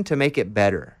pushing to make it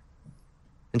better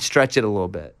and stretch it a little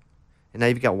bit. And now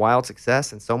you've got wild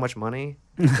success and so much money.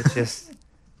 It's just,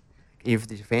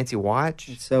 you've your fancy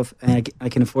watch. So and I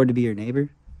can afford to be your neighbor.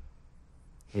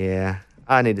 Yeah,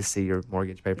 I need to see your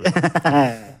mortgage papers.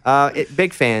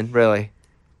 Big fan, really.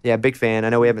 Yeah, big fan. I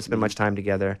know we haven't spent much time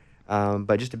together,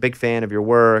 but just a big fan of your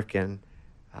work and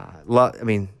I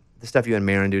mean, the stuff you and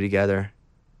Marin do together,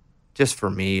 just for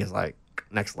me is like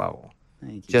next level.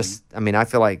 Thank you. I mean, I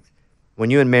feel like when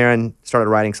you and Marin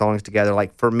started writing songs together,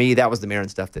 like for me, that was the Marin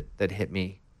stuff that hit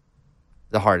me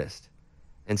the hardest.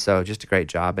 And so just a great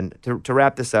job. And to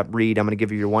wrap this up, Reed, I'm going to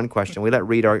give you your one question. We let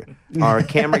Reed, our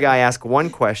camera guy, ask one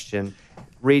question.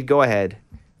 Reed, go ahead.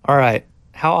 All right.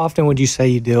 How often would you say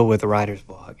you deal with writer's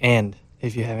block? And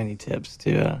if you have any tips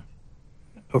to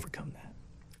overcome that?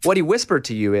 What he whispered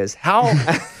to you is, how...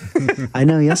 I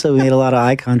know, you also made a lot of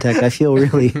eye contact. I feel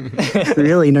really,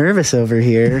 really nervous over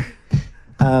here.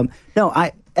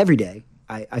 No, every day.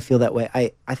 I feel that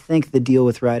way. I think the deal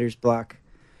with writer's block,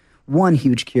 one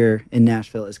huge cure in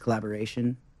Nashville is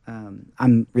collaboration.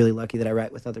 I'm really lucky that I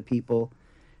write with other people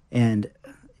and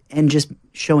just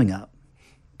showing up.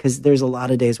 Because there's a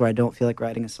lot of days where I don't feel like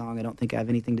writing a song. I don't think I have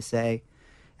anything to say.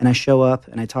 And I show up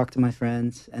and I talk to my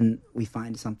friends and we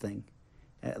find something.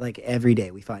 Like every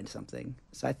day we find something.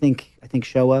 So I think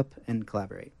show up and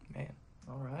collaborate. Man,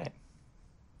 all right.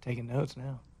 Taking notes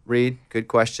now. Reed, good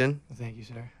question. Thank you,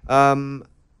 sir.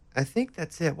 I think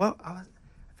that's it. Well, I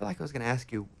feel like I was going to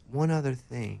ask you one other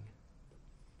thing.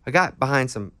 I got behind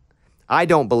some. I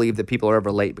don't believe that people are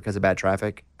ever late because of bad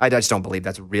traffic. I just don't believe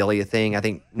that's really a thing. I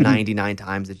think 99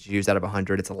 times it's used out of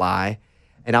 100, it's a lie.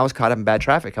 And I was caught up in bad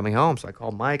traffic coming home, so I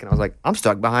called Mike and I was like, I'm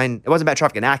stuck behind. It wasn't bad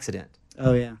traffic, an accident.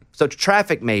 Oh, yeah. So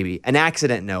traffic, maybe. An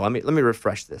accident, no. Let me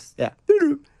refresh this. Yeah.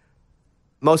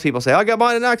 Most people say, I got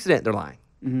behind an accident. They're lying.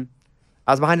 Mm-hmm.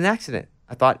 I was behind an accident.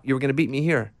 I thought you were going to beat me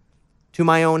here to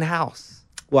my own house.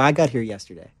 Well, I got here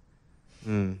yesterday.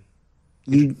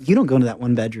 You don't go into that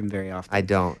one bedroom very often. I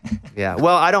don't. Yeah.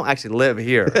 Well, I don't actually live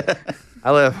here.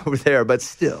 I live over there, but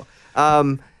still.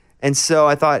 And so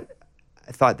I thought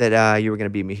that you were going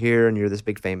to beat me here, and you're this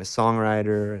big famous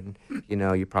songwriter, and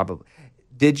you probably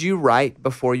did. You write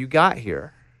before you got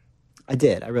here? I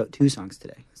did. I wrote 2 songs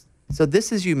today. So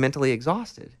this is you mentally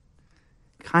exhausted.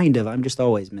 Kind of. I'm just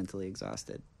always mentally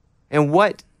exhausted. And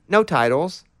no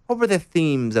titles. What were the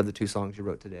themes of the 2 songs you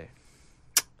wrote today?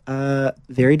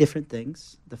 Very different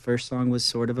things. The first song was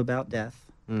sort of about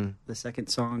death. The second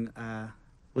song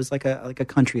was like a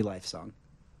country life song.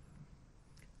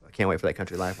 I can't wait for that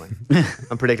country life one.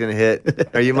 I'm predicting a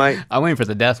hit. Are you, Mike? I'm waiting for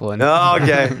the death one. Oh,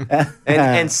 okay.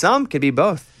 and some could be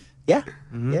both. Yeah.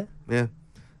 Mm-hmm. Yeah.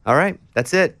 All right.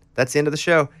 That's it. That's the end of the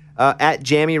show. At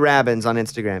Jammy Rabbins on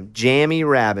Instagram. Jammy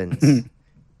Rabbins.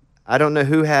 I don't know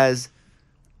who has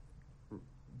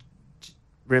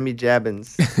Remy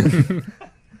Jabbins.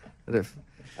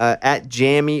 At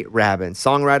Jammy Rabbins.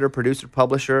 Songwriter, producer,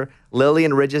 publisher.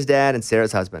 Lillian Ridge's dad and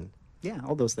Sarah's husband. Yeah,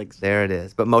 all those things. There it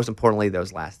is. But most importantly,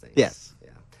 those last things. Yes. Yeah.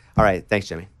 All right. Thanks,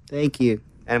 Jimmy. Thank you.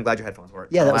 And I'm glad your headphones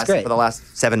worked. Yeah, that was great. For the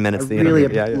last 7 minutes of the really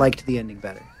interview. liked the ending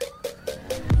better.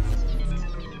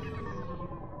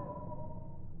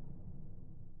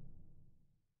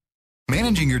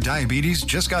 Managing your diabetes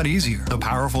just got easier. The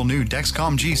powerful new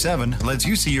Dexcom G7 lets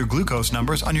you see your glucose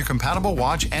numbers on your compatible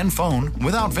watch and phone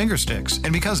without finger sticks.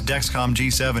 And because Dexcom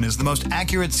G7 is the most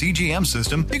accurate CGM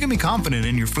system, you can be confident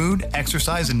in your food,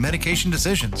 exercise, and medication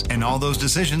decisions. And all those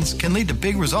decisions can lead to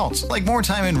big results, like more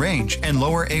time in range and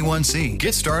lower A1C.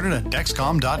 Get started at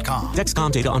Dexcom.com.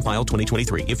 Dexcom data on file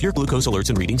 2023. If your glucose alerts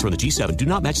and readings from the G7 do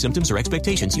not match symptoms or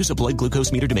expectations, use a blood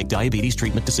glucose meter to make diabetes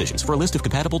treatment decisions. For a list of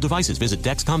compatible devices, visit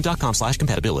Dexcom.com/compatibility.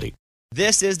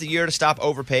 This is the year to stop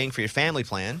overpaying for your family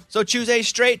plan. So choose a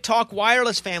Straight Talk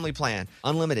wireless family plan.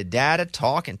 Unlimited data,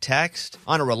 talk, and text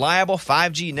on a reliable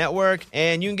 5G network.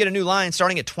 And you can get a new line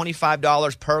starting at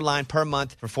 $25 per line per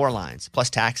month for 4 lines, plus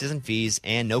taxes and fees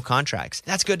and no contracts.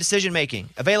 That's good decision making.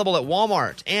 Available at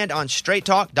Walmart and on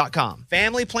straighttalk.com.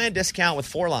 Family plan discount with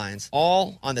 4 lines,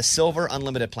 all on the Silver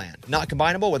Unlimited plan. Not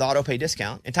combinable with auto pay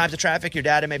discount. In times of traffic, your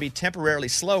data may be temporarily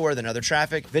slower than other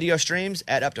traffic. Video streams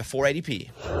at up to 480p.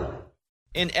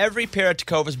 In every pair of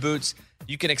Tecovas boots,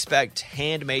 you can expect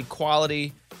handmade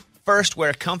quality, first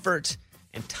wear comfort,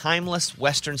 and timeless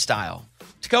Western style.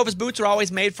 Tecovas boots are always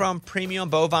made from premium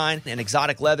bovine and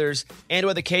exotic leathers, and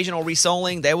with occasional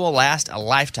resoling, they will last a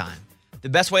lifetime. The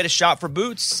best way to shop for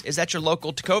boots is at your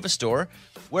local Tecovas store,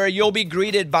 where you'll be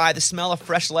greeted by the smell of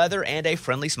fresh leather and a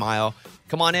friendly smile.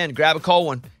 Come on in, grab a cold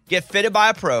one, get fitted by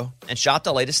a pro, and shop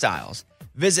the latest styles.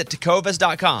 Visit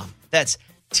Tecovas.com. That's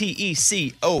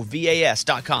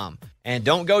Tecovas.com. And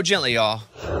don't go gently, y'all.